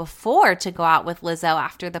pressure as before to go out with Lizzo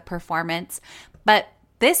after the performance, but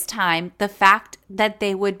this time the fact that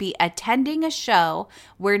they would be attending a show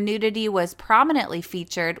where nudity was prominently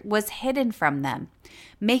featured was hidden from them,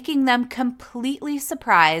 making them completely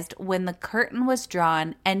surprised when the curtain was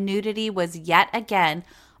drawn and nudity was yet again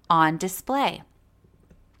on display.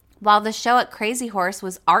 While the show at Crazy Horse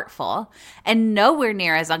was artful and nowhere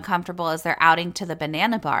near as uncomfortable as their outing to the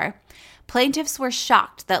Banana Bar, plaintiffs were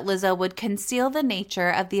shocked that Lizzo would conceal the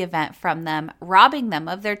nature of the event from them, robbing them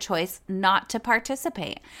of their choice not to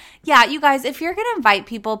participate. Yeah, you guys, if you're going to invite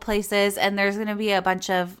people places and there's going to be a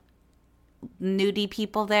bunch of nudie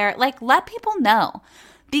people there, like, let people know.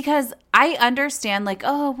 Because I understand, like,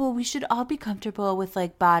 oh, well, we should all be comfortable with,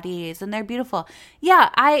 like, bodies and they're beautiful.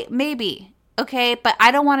 Yeah, maybe. Okay, but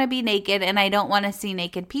I don't want to be naked and I don't want to see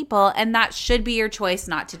naked people, and that should be your choice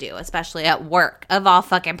not to do, especially at work, of all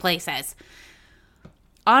fucking places.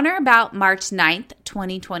 On or about March 9th,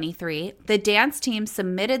 2023, the dance team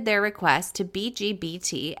submitted their request to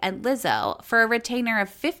BGBT and Lizzo for a retainer of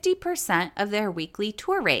 50% of their weekly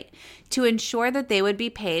tour rate to ensure that they would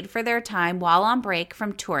be paid for their time while on break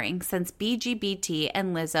from touring, since BGBT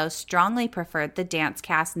and Lizzo strongly preferred the dance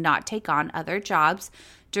cast not take on other jobs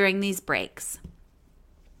during these breaks.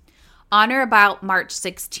 On or about March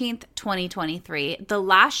 16th, 2023, the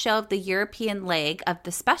last show of the European leg of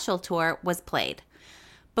the special tour was played.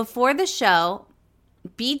 Before the show,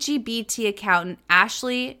 BGBT accountant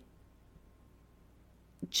Ashley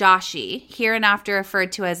Joshi, hereinafter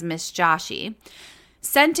referred to as Miss Joshi,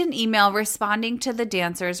 sent an email responding to the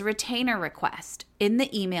dancers' retainer request. In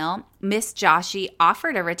the email, Miss Joshi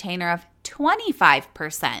offered a retainer of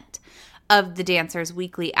 25% of the dancers'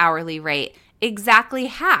 weekly hourly rate, exactly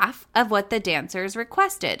half of what the dancers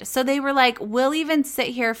requested. So they were like, we'll even sit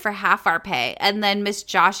here for half our pay. And then Miss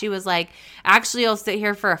Joshi was like, actually, I'll sit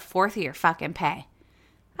here for a fourth of your fucking pay.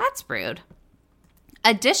 That's rude.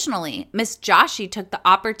 Additionally, Miss Joshi took the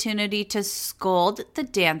opportunity to scold the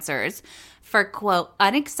dancers for, quote,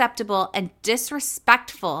 unacceptable and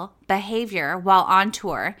disrespectful behavior while on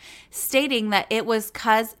tour, stating that it was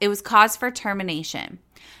cause for termination.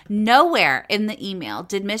 Nowhere in the email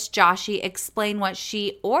did Miss Joshi explain what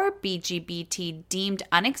she or BGBT deemed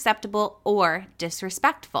unacceptable or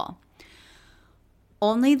disrespectful.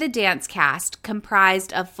 Only the dance cast,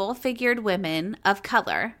 comprised of full-figured women of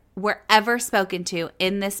color, were ever spoken to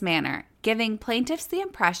in this manner, giving plaintiffs the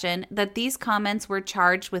impression that these comments were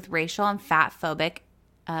charged with racial and fat-phobic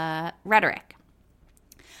rhetoric.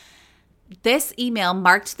 This email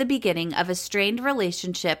marked the beginning of a strained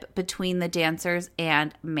relationship between the dancers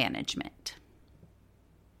and management.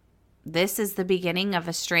 This is the beginning of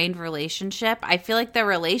a strained relationship. I feel like the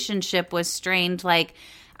relationship was strained, like,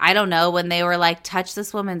 I don't know, when they were like, touch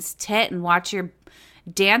this woman's tit and watch your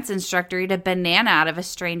dance instructor eat a banana out of a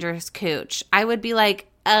stranger's cooch. I would be like,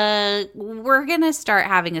 we're going to start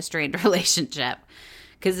having a strained relationship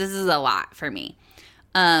because this is a lot for me.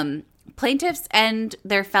 Plaintiffs and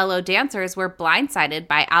their fellow dancers were blindsided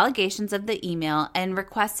by allegations of the email and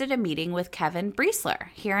requested a meeting with Kevin Briesler,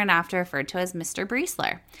 hereinafter referred to as Mr.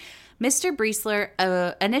 Briesler. Mr.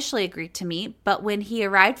 Briesler initially agreed to meet, but when he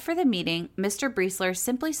arrived for the meeting, Mr. Briesler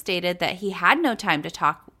simply stated that he had no time to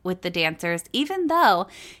talk with the dancers, even though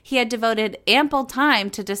he had devoted ample time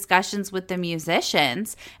to discussions with the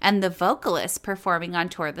musicians and the vocalists performing on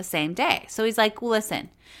tour the same day. So he's like, listen,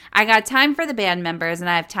 I got time for the band members and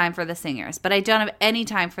I have time for the singers, but I don't have any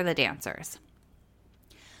time for the dancers.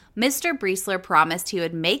 Mr. Briesler promised he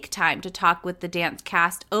would make time to talk with the dance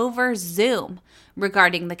cast over Zoom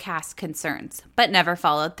regarding the cast concerns, but never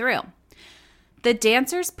followed through. The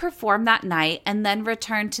dancers performed that night and then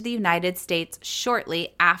returned to the United States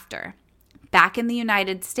shortly after. Back in the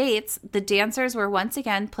United States, the dancers were once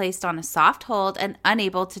again placed on a soft hold and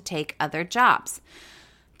unable to take other jobs.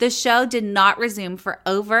 The show did not resume for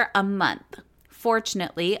over a month.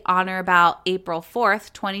 Fortunately, on or about April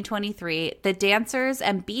 4th, 2023, the dancers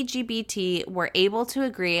and BGBT were able to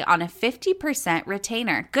agree on a 50%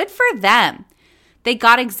 retainer. Good for them. They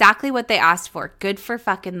got exactly what they asked for. Good for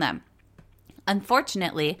fucking them.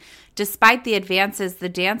 Unfortunately, despite the advances the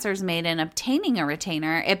dancers made in obtaining a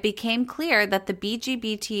retainer, it became clear that the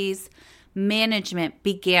BGBT's management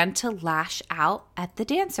began to lash out at the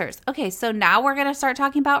dancers. Okay, so now we're going to start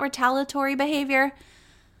talking about retaliatory behavior.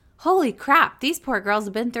 Holy crap, these poor girls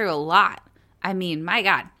have been through a lot. I mean, my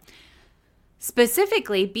God.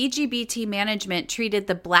 Specifically, BGBT management treated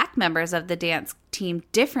the black members of the dance team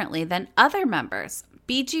differently than other members.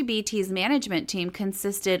 BGBT's management team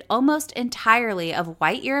consisted almost entirely of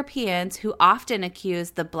white Europeans who often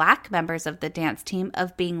accused the black members of the dance team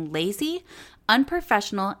of being lazy,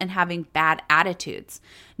 unprofessional, and having bad attitudes.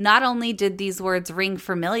 Not only did these words ring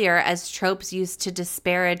familiar as tropes used to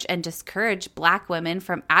disparage and discourage black women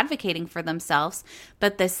from advocating for themselves,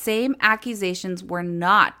 but the same accusations were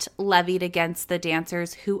not levied against the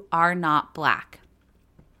dancers who are not black.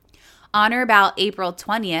 On or about April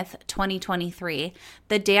 20th, 2023,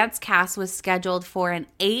 the dance cast was scheduled for an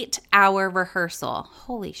 8-hour rehearsal.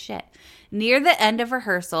 Holy shit. Near the end of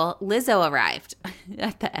rehearsal, Lizzo arrived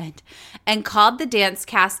at the end and called the dance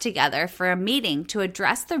cast together for a meeting to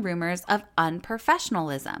address the rumors of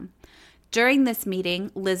unprofessionalism. During this meeting,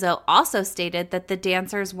 Lizzo also stated that the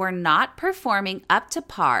dancers were not performing up to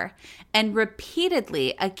par and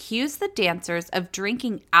repeatedly accused the dancers of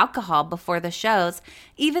drinking alcohol before the shows,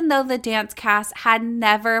 even though the dance cast had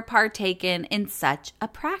never partaken in such a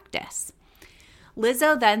practice.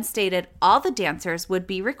 Lizzo then stated all the dancers would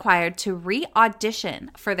be required to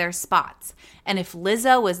re-audition for their spots, and if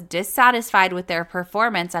Lizzo was dissatisfied with their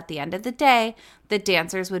performance at the end of the day, the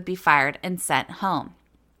dancers would be fired and sent home.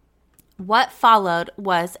 What followed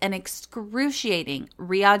was an excruciating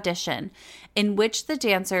re-audition in which the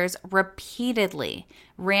dancers repeatedly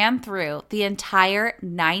ran through the entire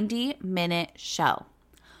 90-minute show.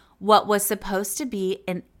 What was supposed to be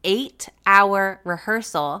an 8-hour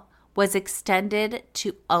rehearsal was extended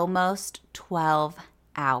to almost 12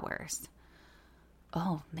 hours.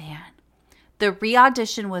 Oh, man. The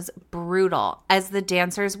re-audition was brutal as the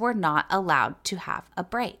dancers were not allowed to have a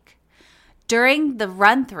break. During the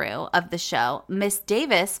run-through of the show, Miss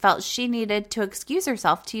Davis felt she needed to excuse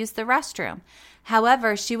herself to use the restroom.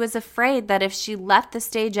 However, she was afraid that if she left the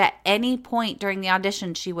stage at any point during the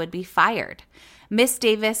audition, she would be fired. Miss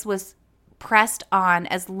Davis was pressed on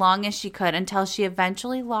as long as she could until she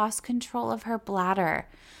eventually lost control of her bladder.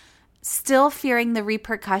 Still fearing the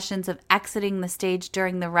repercussions of exiting the stage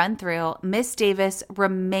during the run-through, Miss Davis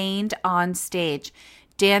remained on stage,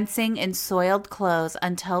 dancing in soiled clothes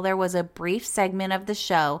until there was a brief segment of the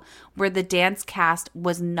show where the dance cast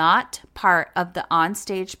was not part of the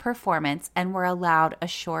onstage performance and were allowed a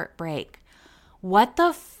short break. What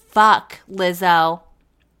the fuck, Lizzo?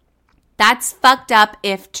 That's fucked up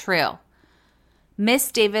if true.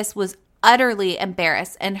 Miss Davis was utterly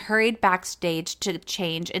embarrassed and hurried backstage to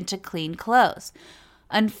change into clean clothes.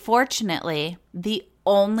 Unfortunately, the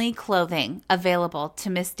only clothing available to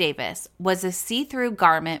Miss Davis was a see-through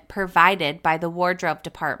garment provided by the wardrobe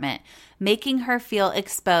department, making her feel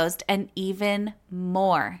exposed and even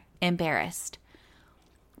more embarrassed.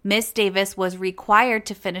 Miss Davis was required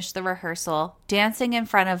to finish the rehearsal dancing in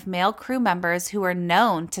front of male crew members who were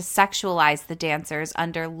known to sexualize the dancers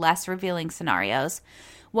under less revealing scenarios,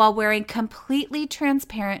 while wearing completely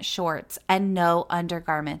transparent shorts and no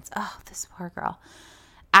undergarments. Oh, this poor girl.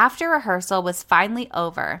 After rehearsal was finally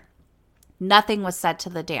over, nothing was said to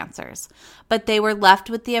the dancers, but they were left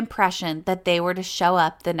with the impression that they were to show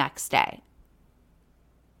up the next day.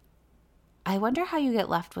 I wonder how you get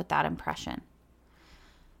left with that impression.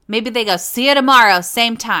 Maybe they go, see you tomorrow,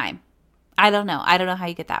 same time. I don't know. I don't know how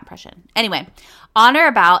you get that impression. Anyway, on or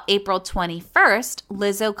about April 21st,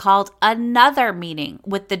 Lizzo called another meeting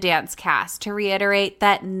with the dance cast to reiterate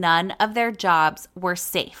that none of their jobs were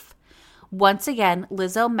safe. Once again,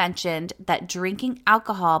 Lizzo mentioned that drinking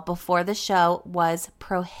alcohol before the show was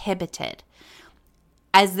prohibited.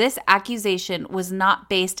 As this accusation was not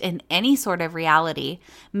based in any sort of reality,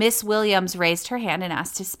 Miss Williams raised her hand and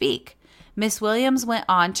asked to speak. Miss Williams went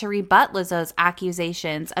on to rebut Lizzo's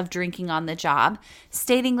accusations of drinking on the job,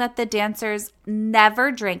 stating that the dancers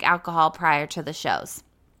never drank alcohol prior to the shows.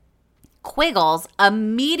 Quiggles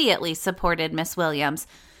immediately supported Miss Williams,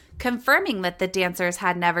 confirming that the dancers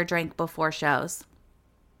had never drank before shows.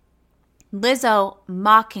 Lizzo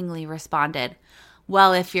mockingly responded,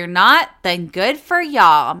 "Well, if you're not, then good for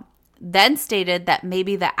y'all," then stated that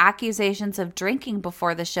maybe the accusations of drinking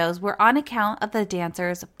before the shows were on account of the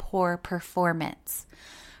dancers' poor performance.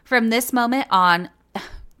 From this moment on,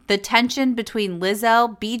 the tension between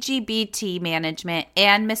Lizzo, BGBT management,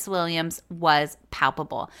 and Miss Williams was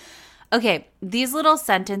palpable. Okay, these little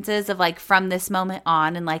sentences of like from this moment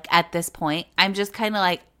on and like at this point, I'm just kind of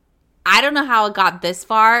like, I don't know how it got this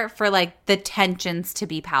far for like the tensions to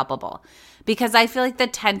be palpable. Because I feel like the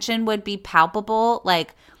tension would be palpable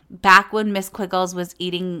like back when Miss Quiggles was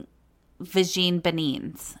eating vagine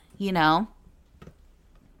benines, you know?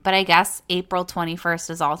 But I guess April 21st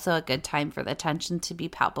is also a good time for the tension to be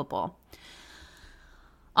palpable.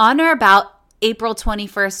 On or about April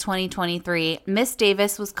 21st, 2023, Miss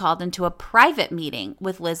Davis was called into a private meeting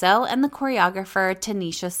with Lizzo and the choreographer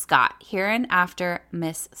Tanisha Scott, hereinafter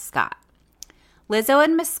Miss Scott. Lizzo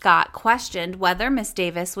and Miss Scott questioned whether Miss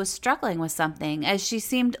Davis was struggling with something as she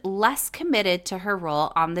seemed less committed to her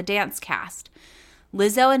role on the dance cast.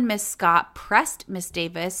 Lizzo and Miss Scott pressed Miss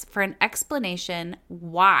Davis for an explanation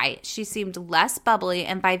why she seemed less bubbly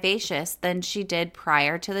and vivacious than she did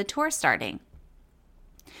prior to the tour starting.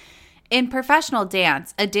 In professional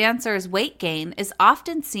dance, a dancer's weight gain is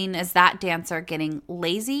often seen as that dancer getting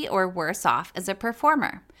lazy or worse off as a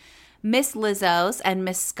performer. Miss Lizzo's and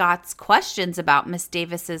Miss Scott's questions about Miss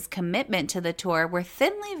Davis's commitment to the tour were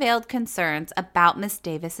thinly veiled concerns about Miss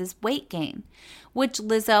Davis's weight gain, which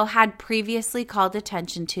Lizzo had previously called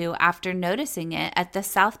attention to after noticing it at the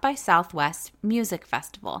South by Southwest Music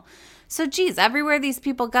Festival. So, geez, everywhere these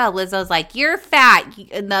people go, Lizzo's like, "You're fat,"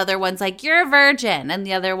 and the other one's like, "You're a virgin," and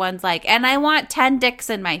the other one's like, "And I want 10 dicks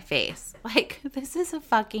in my face." Like, this is a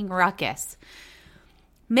fucking ruckus.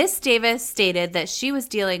 Miss Davis stated that she was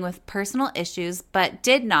dealing with personal issues, but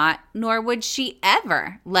did not, nor would she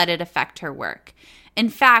ever let it affect her work. In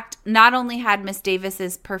fact, not only had Miss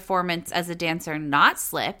Davis's performance as a dancer not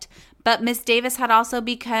slipped, but Miss Davis had also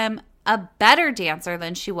become a better dancer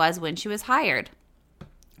than she was when she was hired.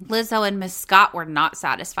 Lizzo and Miss Scott were not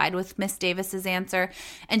satisfied with Miss Davis's answer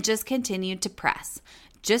and just continued to press.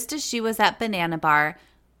 Just as she was at Banana Bar,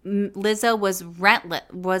 Lizzo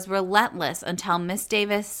was relentless until Miss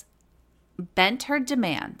Davis bent her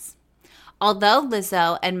demands. Although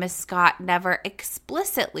Lizzo and Miss Scott never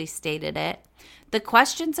explicitly stated it, the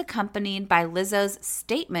questions accompanied by Lizzo's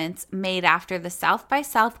statements made after the South by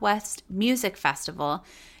Southwest Music Festival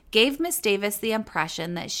gave Miss Davis the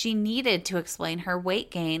impression that she needed to explain her weight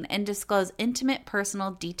gain and disclose intimate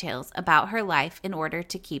personal details about her life in order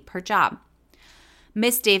to keep her job.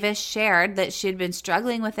 Miss Davis shared that she had been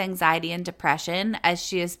struggling with anxiety and depression as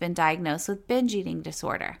she has been diagnosed with binge eating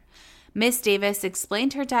disorder. Miss Davis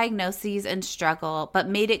explained her diagnoses and struggle, but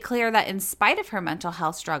made it clear that in spite of her mental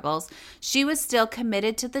health struggles, she was still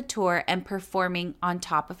committed to the tour and performing on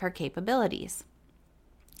top of her capabilities.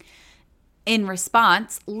 In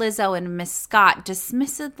response, Lizzo and Miss Scott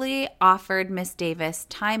dismissively offered Miss Davis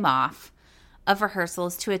time off of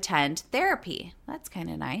rehearsals to attend therapy. That's kind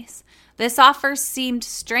of nice. This offer seemed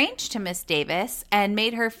strange to Miss Davis and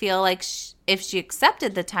made her feel like if she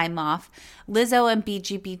accepted the time off, Lizzo and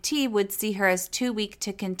BGBT would see her as too weak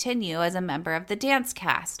to continue as a member of the dance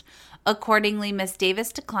cast. Accordingly, Miss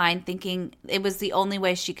Davis declined, thinking it was the only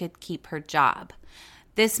way she could keep her job.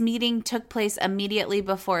 This meeting took place immediately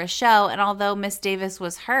before a show, and although Miss Davis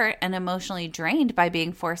was hurt and emotionally drained by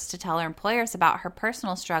being forced to tell her employers about her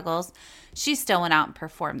personal struggles, she still went out and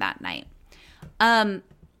performed that night.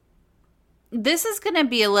 This is going to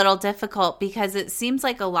be a little difficult because it seems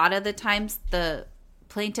like a lot of the times the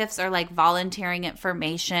plaintiffs are like volunteering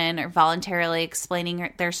information or voluntarily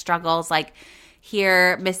explaining their struggles. Like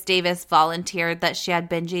here, Miss Davis volunteered that she had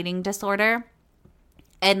binge eating disorder.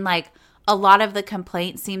 And like a lot of the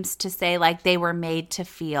complaint seems to say like they were made to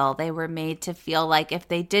feel like if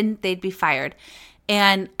they didn't, they'd be fired.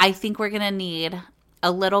 And I think we're going to need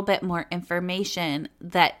a little bit more information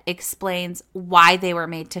that explains why they were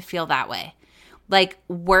made to feel that way. Like,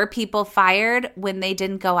 were people fired when they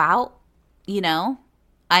didn't go out? You know,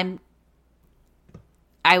 I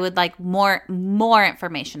would like more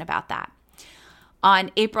information about that.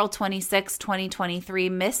 On April 26, 2023,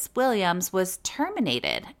 Miss Williams was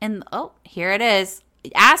terminated. And here it is.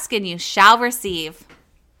 Ask and you shall receive.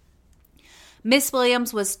 Miss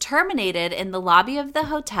Williams was terminated in the lobby of the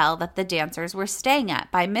hotel that the dancers were staying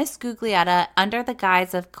at by Miss Guglietta under the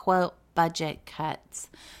guise of, quote, budget cuts.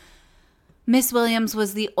 Miss Williams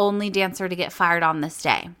was the only dancer to get fired on this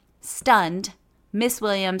day. Stunned, Miss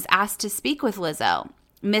Williams asked to speak with Lizzo.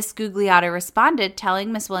 Miss Gugliotta responded,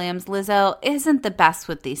 telling Miss Williams Lizzo isn't the best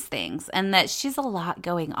with these things and that she's a lot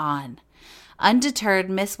going on. Undeterred,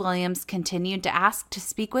 Miss Williams continued to ask to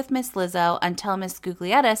speak with Miss Lizzo until Miss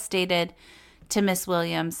Gugliotta stated to Miss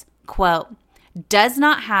Williams, quote, until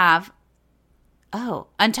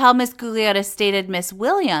Miss Gugliotta stated Miss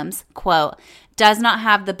Williams, quote, does not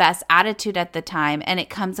have the best attitude at the time and it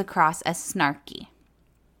comes across as snarky.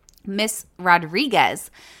 Miss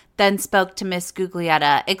Rodriguez then spoke to Miss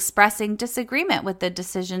Gugliotta, expressing disagreement with the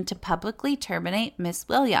decision to publicly terminate Miss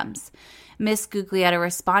Williams. Miss Gugliotta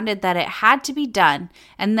responded that it had to be done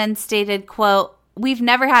and then stated, quote, we've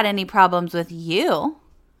never had any problems with you.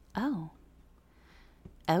 Oh,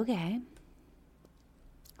 okay.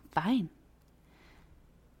 Fine.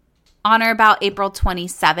 On or about April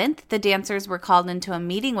 27th, the dancers were called into a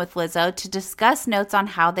meeting with Lizzo to discuss notes on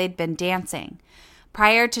how they'd been dancing.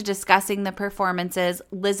 Prior to discussing the performances,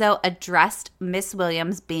 Lizzo addressed Miss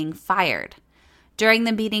Williams being fired. During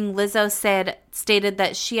the meeting, Lizzo stated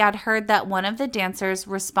that she had heard that one of the dancers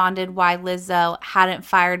responded why Lizzo hadn't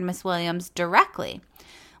fired Miss Williams directly.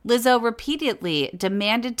 Lizzo repeatedly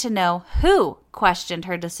demanded to know who questioned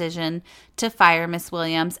her decision to fire Miss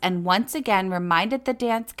Williams and once again reminded the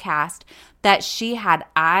dance cast that she had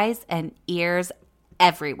eyes and ears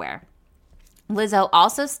everywhere. Lizzo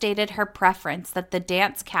also stated her preference that the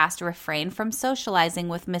dance cast refrain from socializing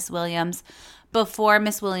with Miss Williams before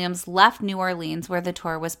Miss Williams left New Orleans where the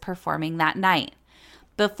tour was performing that night.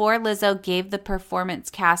 Before Lizzo gave the performance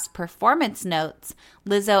cast performance notes,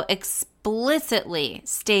 Lizzo explicitly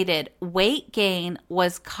stated weight gain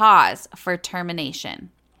was cause for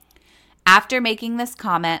termination. After making this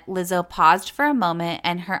comment, Lizzo paused for a moment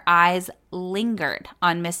and her eyes lingered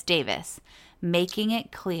on Miss Davis, making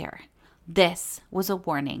it clear this was a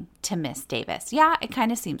warning to Miss Davis. Yeah, it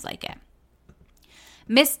kind of seems like it.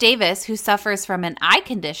 Miss Davis, who suffers from an eye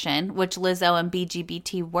condition, which Lizzo and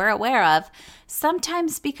BGBT were aware of,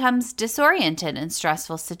 sometimes becomes disoriented in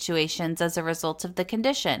stressful situations as a result of the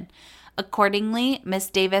condition. Accordingly, Miss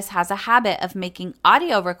Davis has a habit of making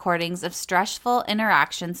audio recordings of stressful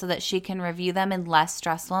interactions so that she can review them in less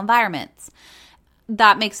stressful environments.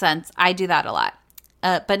 That makes sense. I do that a lot.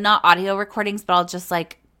 But not audio recordings, but I'll just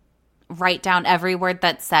like write down every word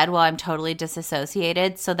that's said while I'm totally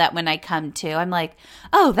disassociated so that when I come to, I'm like,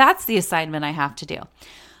 oh, that's the assignment I have to do.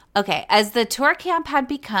 Okay, as the tour camp had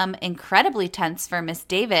become incredibly tense for Miss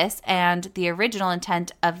Davis and the original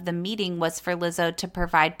intent of the meeting was for Lizzo to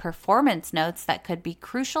provide performance notes that could be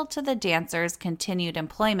crucial to the dancers' continued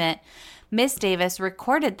employment, Miss Davis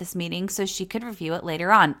recorded this meeting so she could review it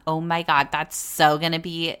later on. Oh my God, that's so going to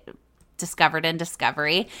be discovered in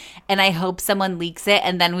Discovery, and I hope someone leaks it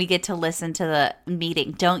and then we get to listen to the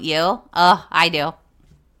meeting. Don't you? Oh, I do.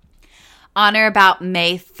 On or about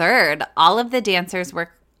May 3rd, all of the dancers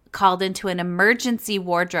were called into an emergency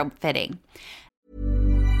wardrobe fitting.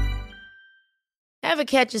 Ever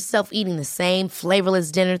catch yourself eating the same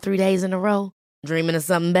flavorless dinner 3 days in a row? Dreaming of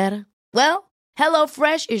something better? Well,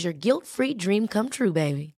 HelloFresh is your guilt-free dream come true,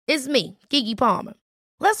 baby. It's me, Keke Palmer.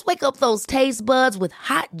 Let's wake up those taste buds with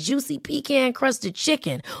hot, juicy pecan-crusted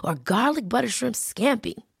chicken or garlic butter shrimp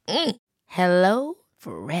scampi. Hello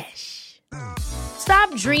Fresh.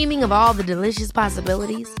 Stop dreaming of all the delicious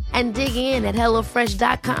possibilities and dig in at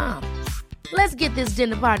HelloFresh.com. Let's get this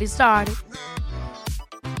dinner party started.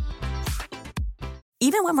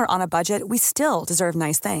 Even when we're on a budget, we still deserve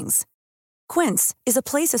nice things. Quince is a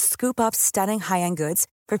place to scoop up stunning high-end goods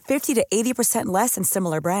for 50 to 80% less than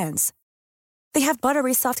similar brands. They have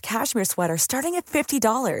buttery soft cashmere sweaters starting at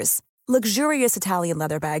 $50, luxurious Italian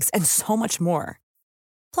leather bags, and so much more.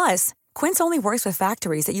 Plus, Quince only works with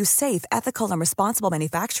factories that use safe, ethical, and responsible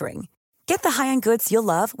manufacturing. Get the high-end goods you'll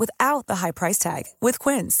love without the high price tag with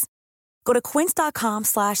Quince. Go to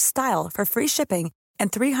quince.com/style for free shipping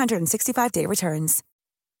and 365-day returns.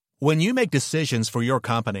 When you make decisions for your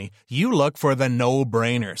company, you look for the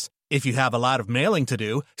no-brainers. If you have a lot of mailing to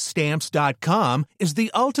do, Stamps.com is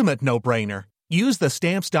the ultimate no-brainer. Use the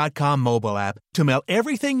Stamps.com mobile app to mail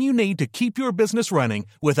everything you need to keep your business running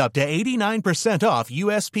with up to 89% off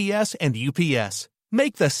USPS and UPS.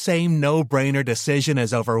 Make the same no-brainer decision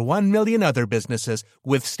as over 1 million other businesses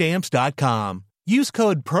with Stamps.com. Use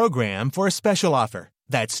code PROGRAM for a special offer.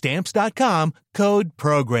 That's Stamps.com, code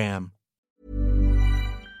PROGRAM.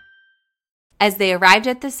 As they arrived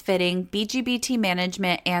at this fitting, BGBT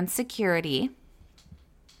management and security...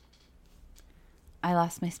 I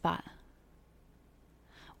lost my spot.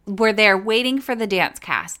 Were there waiting for the dance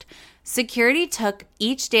cast. Security took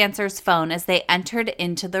each dancer's phone as they entered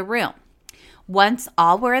into the room. Once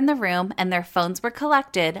all were in the room and their phones were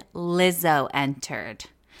collected, Lizzo entered.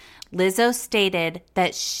 Lizzo stated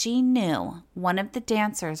that she knew one of the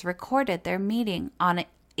dancers recorded their meeting on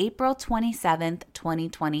April 27th,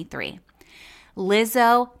 2023.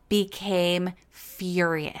 Lizzo became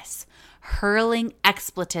furious, hurling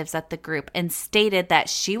expletives at the group, and stated that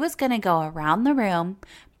she was going to go around the room,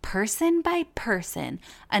 person by person,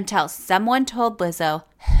 until someone told Lizzo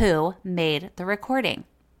who made the recording.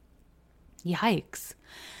 Yikes.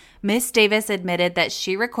 Miss Davis admitted that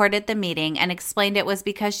she recorded the meeting and explained it was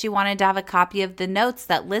because she wanted to have a copy of the notes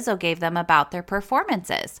that Lizzo gave them about their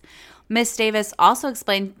performances. Miss Davis also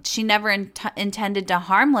explained she never intended to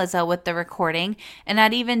harm Lizzo with the recording and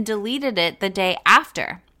had even deleted it the day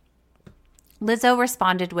after. Lizzo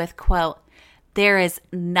responded with, quote, "There is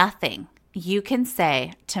nothing you can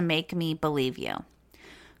say to make me believe you."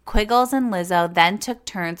 Quiggles and Lizzo then took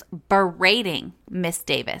turns berating Miss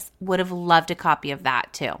Davis. Would have loved a copy of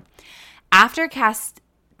that too. After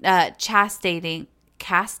castigating?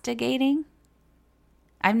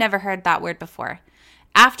 I've never heard that word before.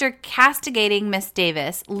 After castigating Miss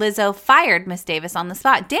Davis, Lizzo fired Miss Davis on the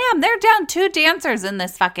spot. Damn, they're down 2 dancers in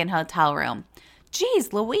this fucking hotel room.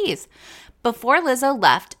 Jeez Louise. Before Lizzo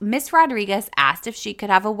left, Miss Rodriguez asked if she could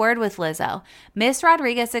have a word with Lizzo. Miss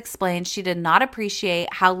Rodriguez explained she did not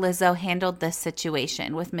appreciate how Lizzo handled this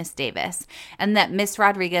situation with Miss Davis and that Miss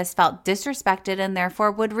Rodriguez felt disrespected and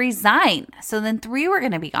therefore would resign. So then 3 were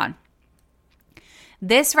going to be gone.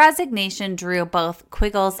 This resignation drew both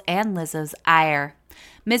Quiggles and Lizzo's ire.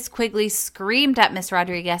 Miss Quigley screamed at Miss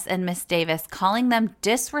Rodriguez and Miss Davis, calling them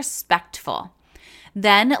disrespectful.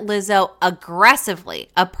 Then Lizzo aggressively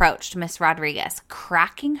approached Miss Rodriguez,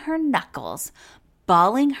 cracking her knuckles,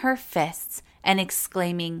 balling her fists, and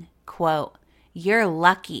exclaiming, quote, "You're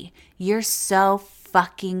lucky. You're so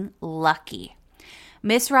fucking lucky."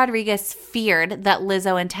 Miss Rodriguez feared that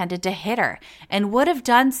Lizzo intended to hit her and would have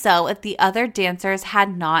done so if the other dancers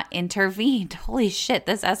had not intervened. Holy shit,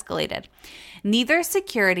 this escalated. Neither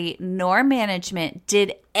security nor management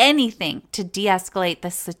did anything to de-escalate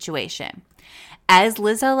the situation. As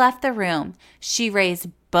Lizzo left the room, she raised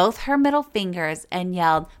both her middle fingers and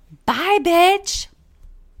yelled, "Bye, bitch."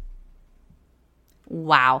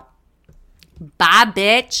 Wow. Bye,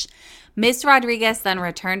 bitch. Miss Rodriguez then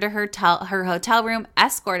returned to her hotel room,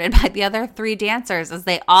 escorted by the other 3 dancers as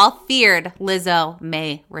they all feared Lizzo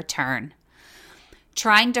may return.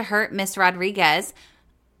 Trying to hurt Miss Rodriguez.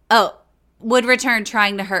 Would return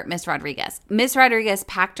trying to hurt Miss Rodriguez. Miss Rodriguez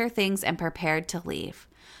packed her things and prepared to leave.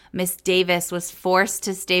 Miss Davis was forced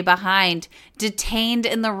to stay behind, detained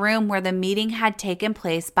in the room where the meeting had taken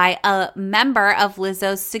place by a member of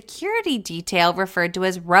Lizzo's security detail referred to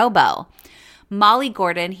as Robo. Molly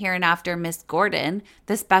Gordon, hereinafter Miss Gordon,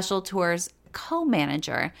 the special tour's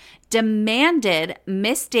co-manager, demanded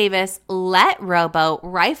Miss Davis let Robo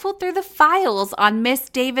rifle through the files on Miss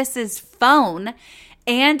Davis's phone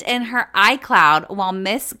and in her iCloud while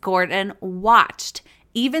Miss Gordon watched,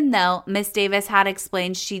 even though Miss Davis had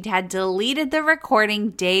explained she had deleted the recording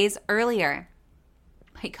days earlier.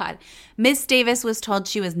 My God. Miss Davis was told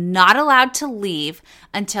she was not allowed to leave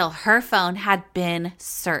until her phone had been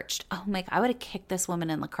searched. Oh my God, I would have kicked this woman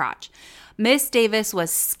in the crotch. Miss Davis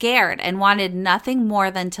was scared and wanted nothing more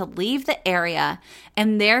than to leave the area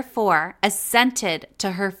and therefore assented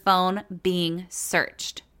to her phone being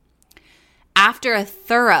searched. After a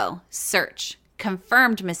thorough search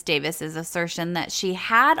confirmed Miss Davis's assertion that she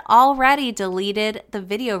had already deleted the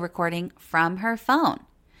video recording from her phone.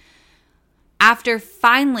 After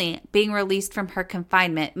finally being released from her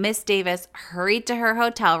confinement, Miss Davis hurried to her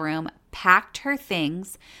hotel room, packed her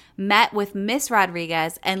things, met with Miss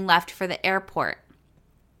Rodriguez, and left for the airport.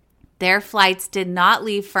 Their flights did not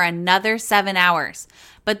leave for another 7 hours,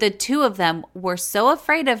 but the two of them were so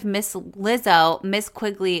afraid of Miss Lizzo, Miss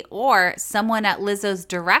Quigley, or someone at Lizzo's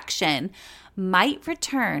direction might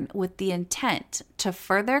return with the intent to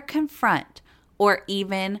further confront or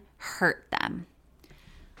even hurt them.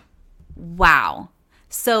 Wow.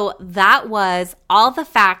 So that was all the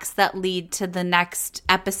facts that lead to the next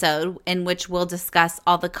episode, in which we'll discuss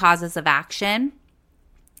all the causes of action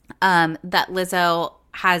that Lizzo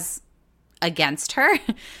has against her.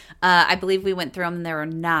 I believe we went through them and there were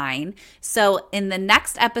 9. So in the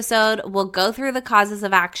next episode, we'll go through the causes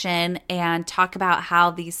of action and talk about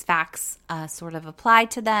how these facts sort of apply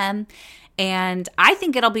to them. And I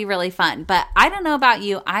think it'll be really fun. But I don't know about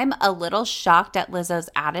you, I'm a little shocked at Lizzo's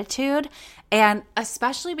attitude. And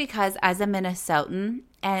especially because as a Minnesotan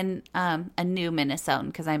and a new Minnesotan,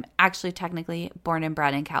 because I'm actually technically born and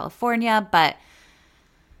bred in California, but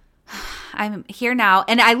I'm here now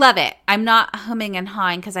and I love it. I'm not humming and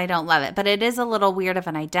hawing because I don't love it, but it is a little weird of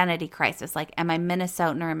an identity crisis. Like, am I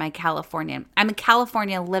Minnesotan or am I Californian? I'm in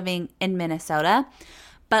California living in Minnesota,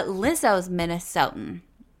 but Lizzo's Minnesotan.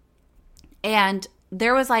 And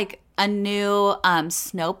there was like a new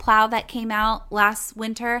snowplow that came out last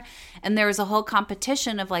winter, and there was a whole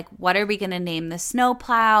competition of like, what are we going to name the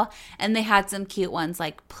snowplow? And they had some cute ones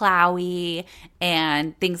like Plowy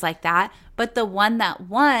and things like that. But the one that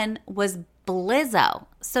won was Blizzo.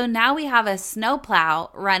 So now we have a snowplow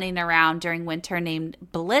running around during winter named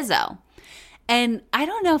Blizzo. And I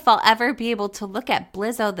don't know if I'll ever be able to look at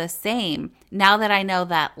Blizzo the same now that I know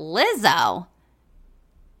that Lizzo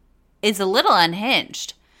is a little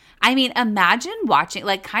unhinged. I mean, imagine watching,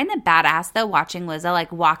 like, kind of badass though, watching Lizzo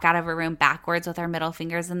like walk out of her room backwards with her middle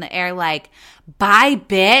fingers in the air like, bye,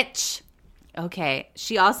 bitch. Okay.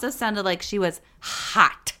 She also sounded like she was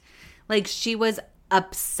hot. Like she was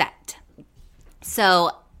upset.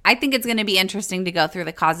 So I think it's going to be interesting to go through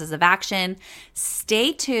the causes of action.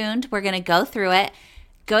 Stay tuned. We're going to go through it.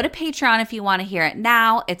 Go to Patreon if you want to hear it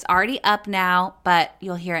now. It's already up now, but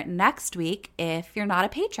you'll hear it next week if you're not a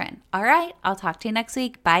patron. All right. I'll talk to you next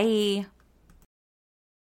week. Bye.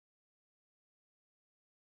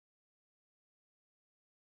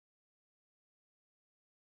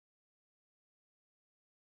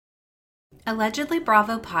 Allegedly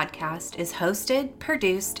Bravo podcast is hosted,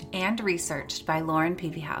 produced, and researched by Lauren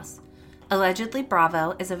Peavyhouse. Allegedly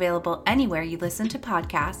Bravo is available anywhere you listen to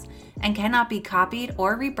podcasts and cannot be copied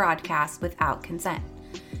or rebroadcast without consent.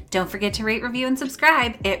 Don't forget to rate, review, and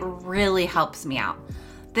subscribe. It really helps me out.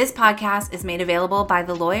 This podcast is made available by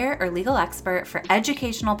the lawyer or legal expert for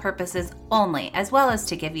educational purposes only, as well as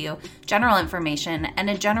to give you general information and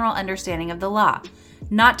a general understanding of the law,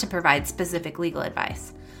 not to provide specific legal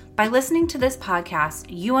advice. By listening to this podcast,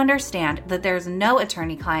 you understand that there's no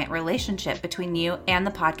attorney-client relationship between you and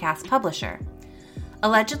the podcast publisher.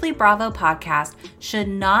 Allegedly Bravo podcast should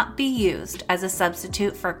not be used as a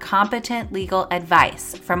substitute for competent legal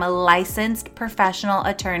advice from a licensed professional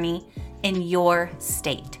attorney in your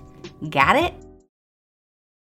state. Got it?